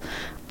Roscoe's,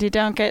 you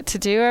don't get to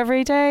do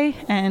every day.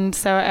 And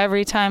so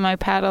every time I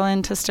paddle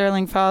into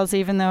Stirling Falls,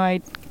 even though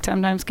I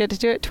sometimes get to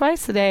do it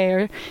twice a day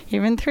or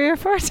even 3 or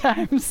 4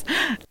 times,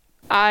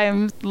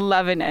 I'm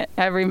loving it,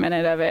 every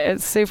minute of it.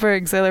 It's super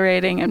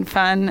exhilarating and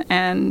fun,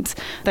 and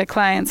the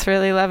clients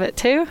really love it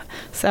too.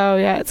 So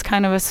yeah, it's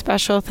kind of a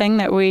special thing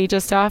that we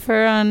just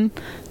offer on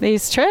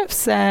these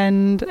trips,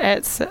 and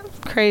it's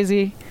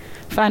crazy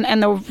fun.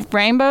 And the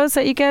rainbows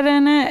that you get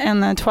in it,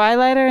 and the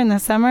twilighter in the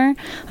summer,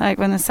 like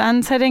when the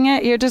sun's hitting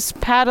it, you're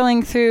just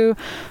paddling through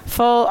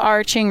full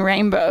arching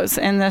rainbows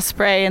in the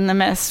spray and the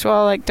mist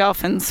while like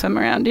dolphins swim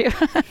around you.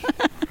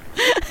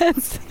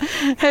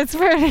 It's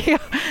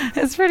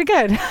pretty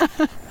good.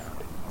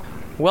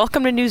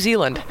 Welcome to New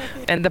Zealand.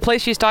 And the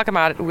place she's talking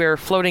about, we're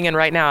floating in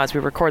right now as we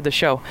record the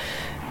show.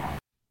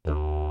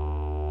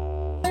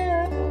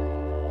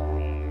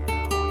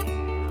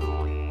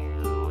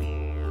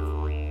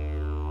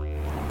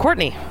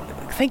 Courtney,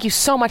 thank you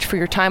so much for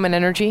your time and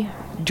energy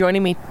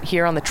joining me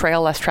here on the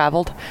Trail Less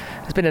Traveled.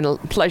 It's been a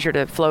pleasure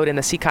to float in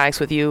the sea kayaks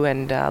with you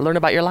and learn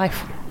about your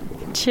life.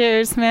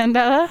 Cheers,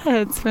 Mandela.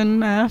 It's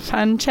been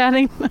fun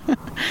chatting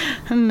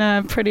and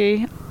a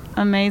pretty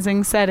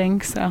amazing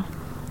setting. So,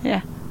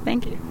 yeah,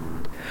 thank you.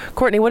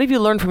 Courtney, what have you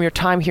learned from your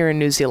time here in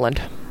New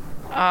Zealand?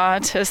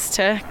 Just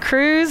to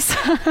cruise.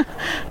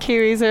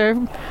 Kiwis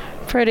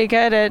are pretty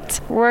good at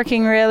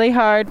working really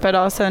hard, but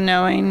also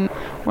knowing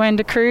when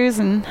to cruise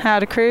and how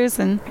to cruise.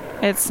 And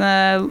it's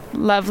a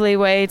lovely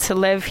way to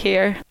live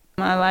here.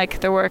 I like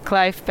the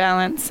work-life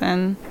balance,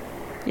 and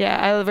yeah,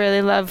 I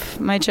really love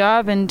my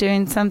job, and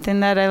doing something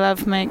that I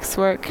love makes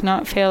work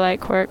not feel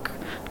like work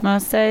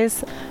most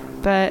days.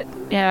 But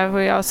yeah,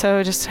 we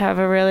also just have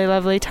a really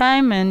lovely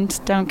time and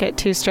don't get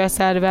too stressed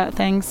out about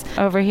things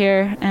over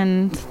here,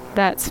 and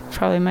that's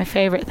probably my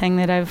favorite thing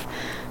that I've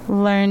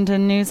learned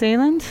in New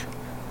Zealand.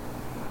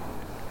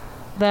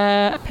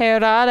 The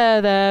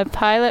Peorada, the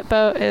pilot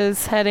boat,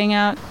 is heading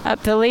out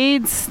up the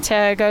Leads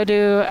to go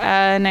do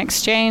an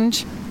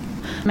exchange.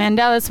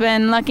 Mandela's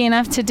been lucky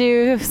enough to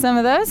do some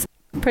of those.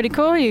 Pretty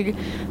cool. You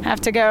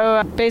have to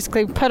go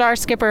basically put our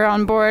skipper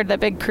on board the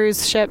big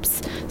cruise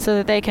ships so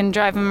that they can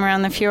drive them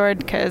around the fjord,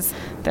 because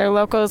they're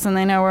locals and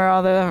they know where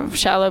all the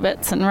shallow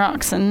bits and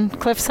rocks and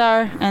cliffs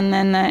are. And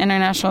then the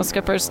international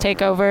skippers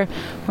take over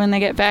when they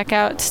get back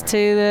out to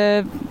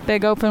the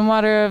big open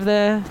water of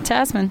the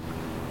Tasman.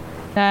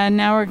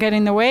 Now we're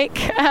getting the wake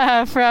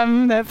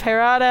from the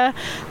Peorada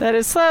that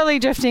is slowly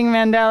drifting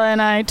Mandela and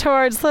I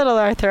towards Little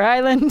Arthur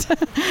Island,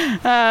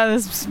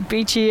 this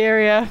beachy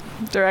area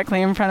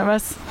directly in front of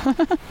us.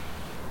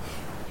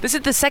 This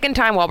is the second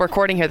time while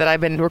recording here that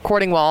I've been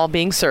recording while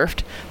being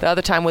surfed. The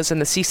other time was in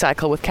the Sea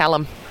Cycle with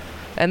Callum.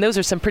 And those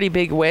are some pretty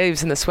big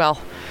waves in the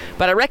swell.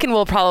 But I reckon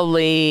we'll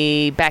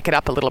probably back it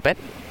up a little bit.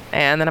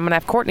 And then I'm going to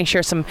have Courtney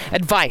share some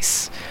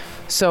advice.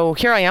 So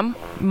here I am,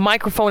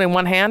 microphone in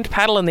one hand,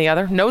 paddle in the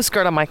other, no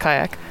skirt on my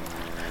kayak.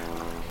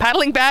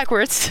 Paddling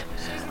backwards.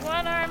 She's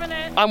one arm in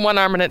it. I'm one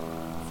arm in it.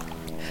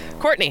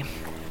 Courtney,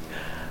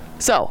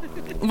 so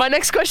my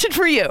next question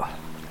for you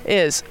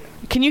is,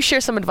 can you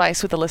share some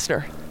advice with the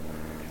listener?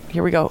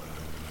 Here we go.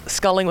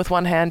 Sculling with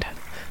one hand.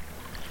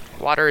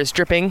 Water is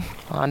dripping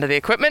onto the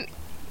equipment.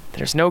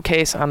 There's no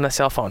case on the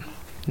cell phone.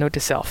 Note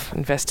to self,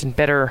 invest in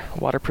better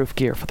waterproof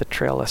gear for the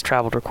Trail Less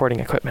Traveled recording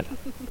equipment.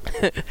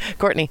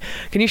 Courtney,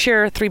 can you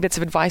share 3 bits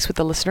of advice with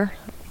the listener?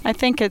 I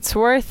think it's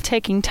worth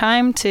taking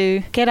time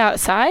to get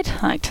outside,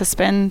 like to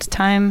spend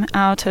time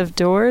out of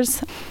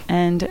doors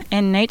and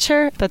in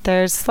nature, but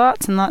there's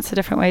lots and lots of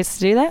different ways to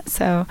do that,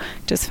 so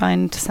just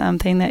find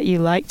something that you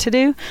like to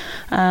do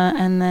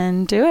and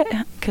then do it,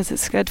 because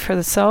it's good for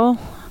the soul,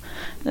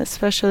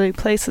 especially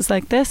places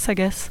like this, I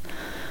guess.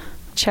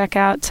 Check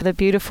out the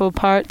beautiful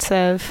parts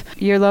of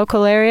your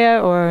local area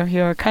or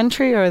your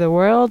country or the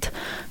world.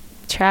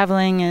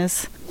 Traveling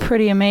is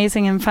pretty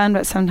amazing and fun,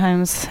 but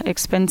sometimes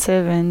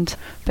expensive and a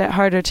bit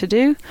harder to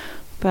do.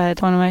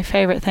 But one of my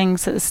favorite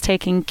things is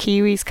taking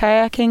Kiwis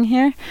kayaking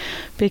here,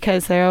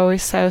 because they're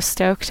always so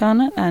stoked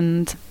on it,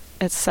 and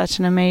it's such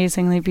an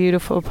amazingly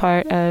beautiful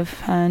part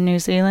of New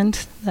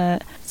Zealand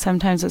that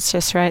sometimes it's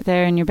just right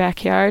there in your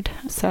backyard.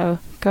 So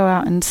go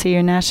out and see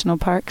your national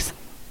parks.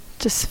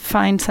 Just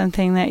find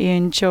something that you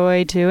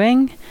enjoy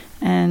doing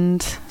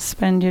and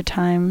spend your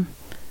time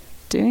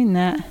doing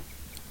that.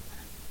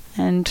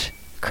 And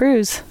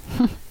cruise,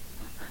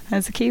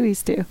 as the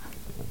Kiwis do.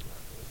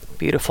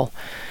 Beautiful.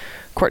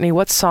 Courtney,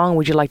 what song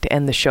would you like to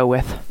end the show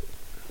with?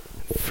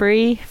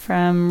 Free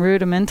from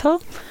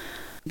Rudimental.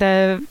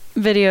 The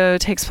video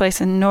takes place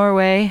in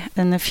Norway,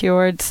 in the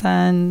fjords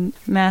and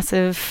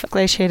massive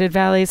glaciated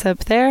valleys up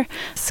there.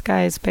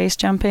 Sky is base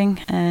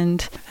jumping,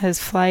 and his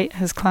flight,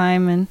 his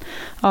climb, and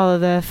all of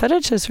the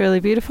footage is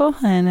really beautiful,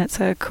 and it's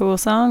a cool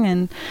song,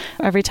 and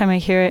every time I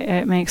hear it,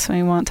 it makes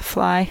me want to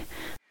fly.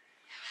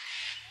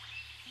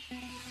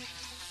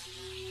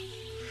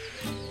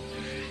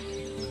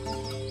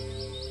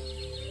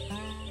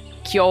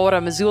 Kia ora,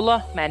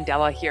 Missoula.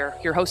 Mandela here,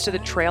 your host of the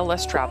Trail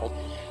Less Traveled,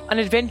 an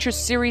adventure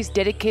series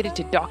dedicated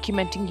to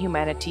documenting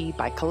humanity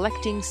by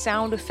collecting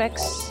sound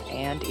effects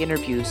and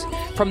interviews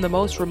from the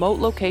most remote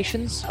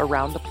locations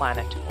around the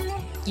planet.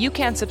 You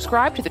can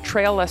subscribe to the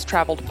Trail Less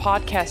Traveled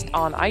podcast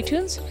on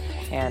iTunes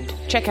and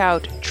check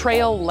out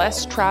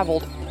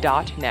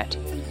traillesstraveled.net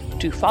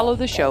to follow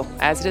the show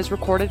as it is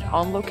recorded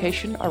on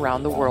location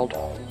around the world.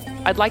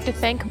 I'd like to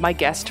thank my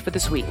guest for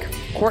this week,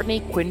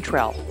 Courtney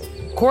Quintrell.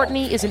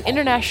 Courtney is an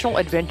international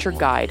adventure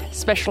guide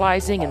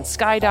specializing in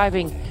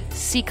skydiving,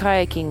 sea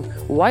kayaking,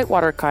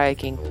 whitewater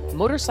kayaking,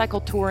 motorcycle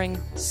touring,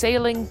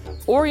 sailing,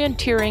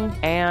 orienteering,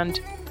 and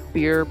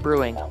beer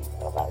brewing.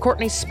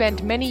 Courtney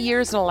spent many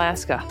years in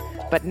Alaska,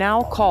 but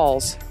now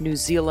calls New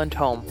Zealand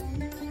home.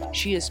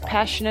 She is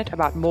passionate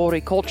about Maori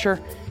culture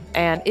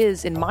and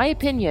is, in my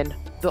opinion,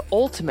 the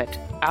ultimate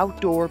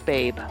outdoor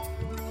babe.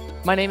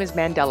 My name is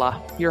Mandela,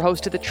 your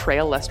host of the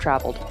Trail Less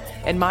Traveled,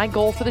 and my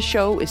goal for the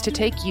show is to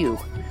take you,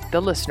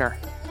 the listener,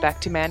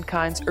 back to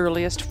mankind's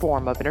earliest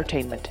form of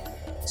entertainment,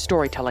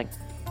 storytelling.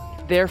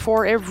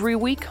 Therefore, every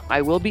week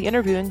I will be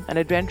interviewing an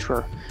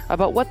adventurer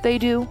about what they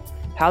do,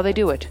 how they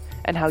do it,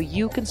 and how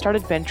you can start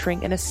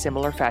adventuring in a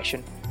similar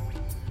fashion.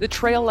 The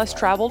Trail Less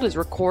Traveled is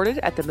recorded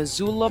at the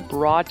Missoula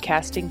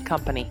Broadcasting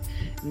Company,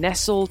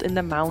 nestled in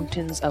the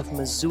mountains of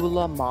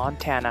Missoula,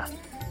 Montana,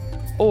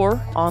 or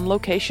on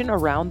location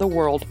around the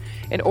world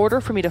in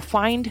order for me to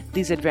find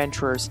these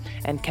adventurers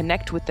and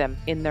connect with them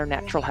in their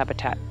natural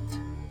habitat.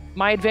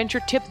 My adventure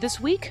tip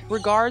this week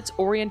regards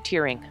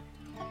orienteering.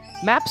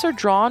 Maps are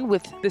drawn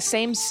with the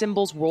same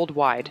symbols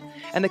worldwide,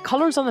 and the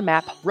colors on the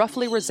map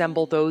roughly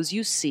resemble those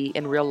you see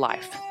in real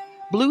life.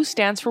 Blue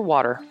stands for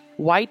water,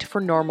 white for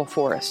normal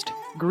forest,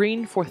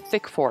 green for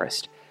thick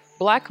forest,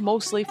 black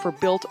mostly for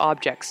built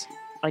objects,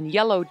 and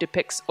yellow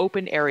depicts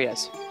open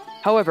areas.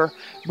 However,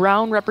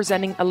 brown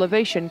representing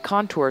elevation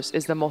contours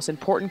is the most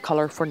important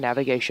color for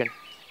navigation.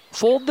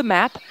 Fold the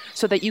map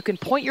so that you can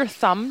point your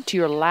thumb to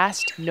your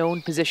last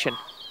known position.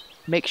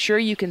 Make sure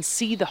you can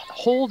see the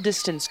whole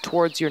distance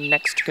towards your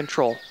next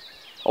control.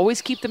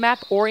 Always keep the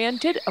map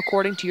oriented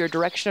according to your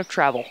direction of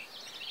travel.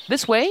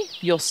 This way,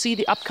 you'll see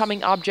the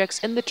upcoming objects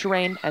in the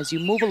terrain as you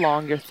move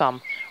along your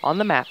thumb on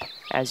the map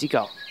as you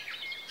go.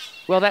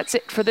 Well, that's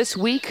it for this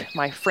week,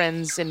 my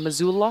friends in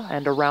Missoula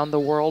and around the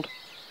world.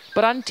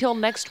 But until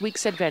next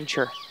week's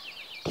adventure,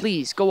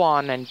 please go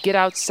on and get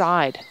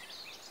outside.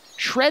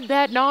 Shred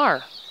that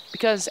gnar,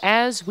 because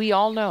as we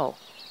all know,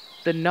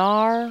 the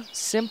gnar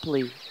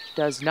simply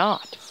does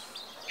not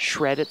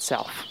shred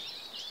itself.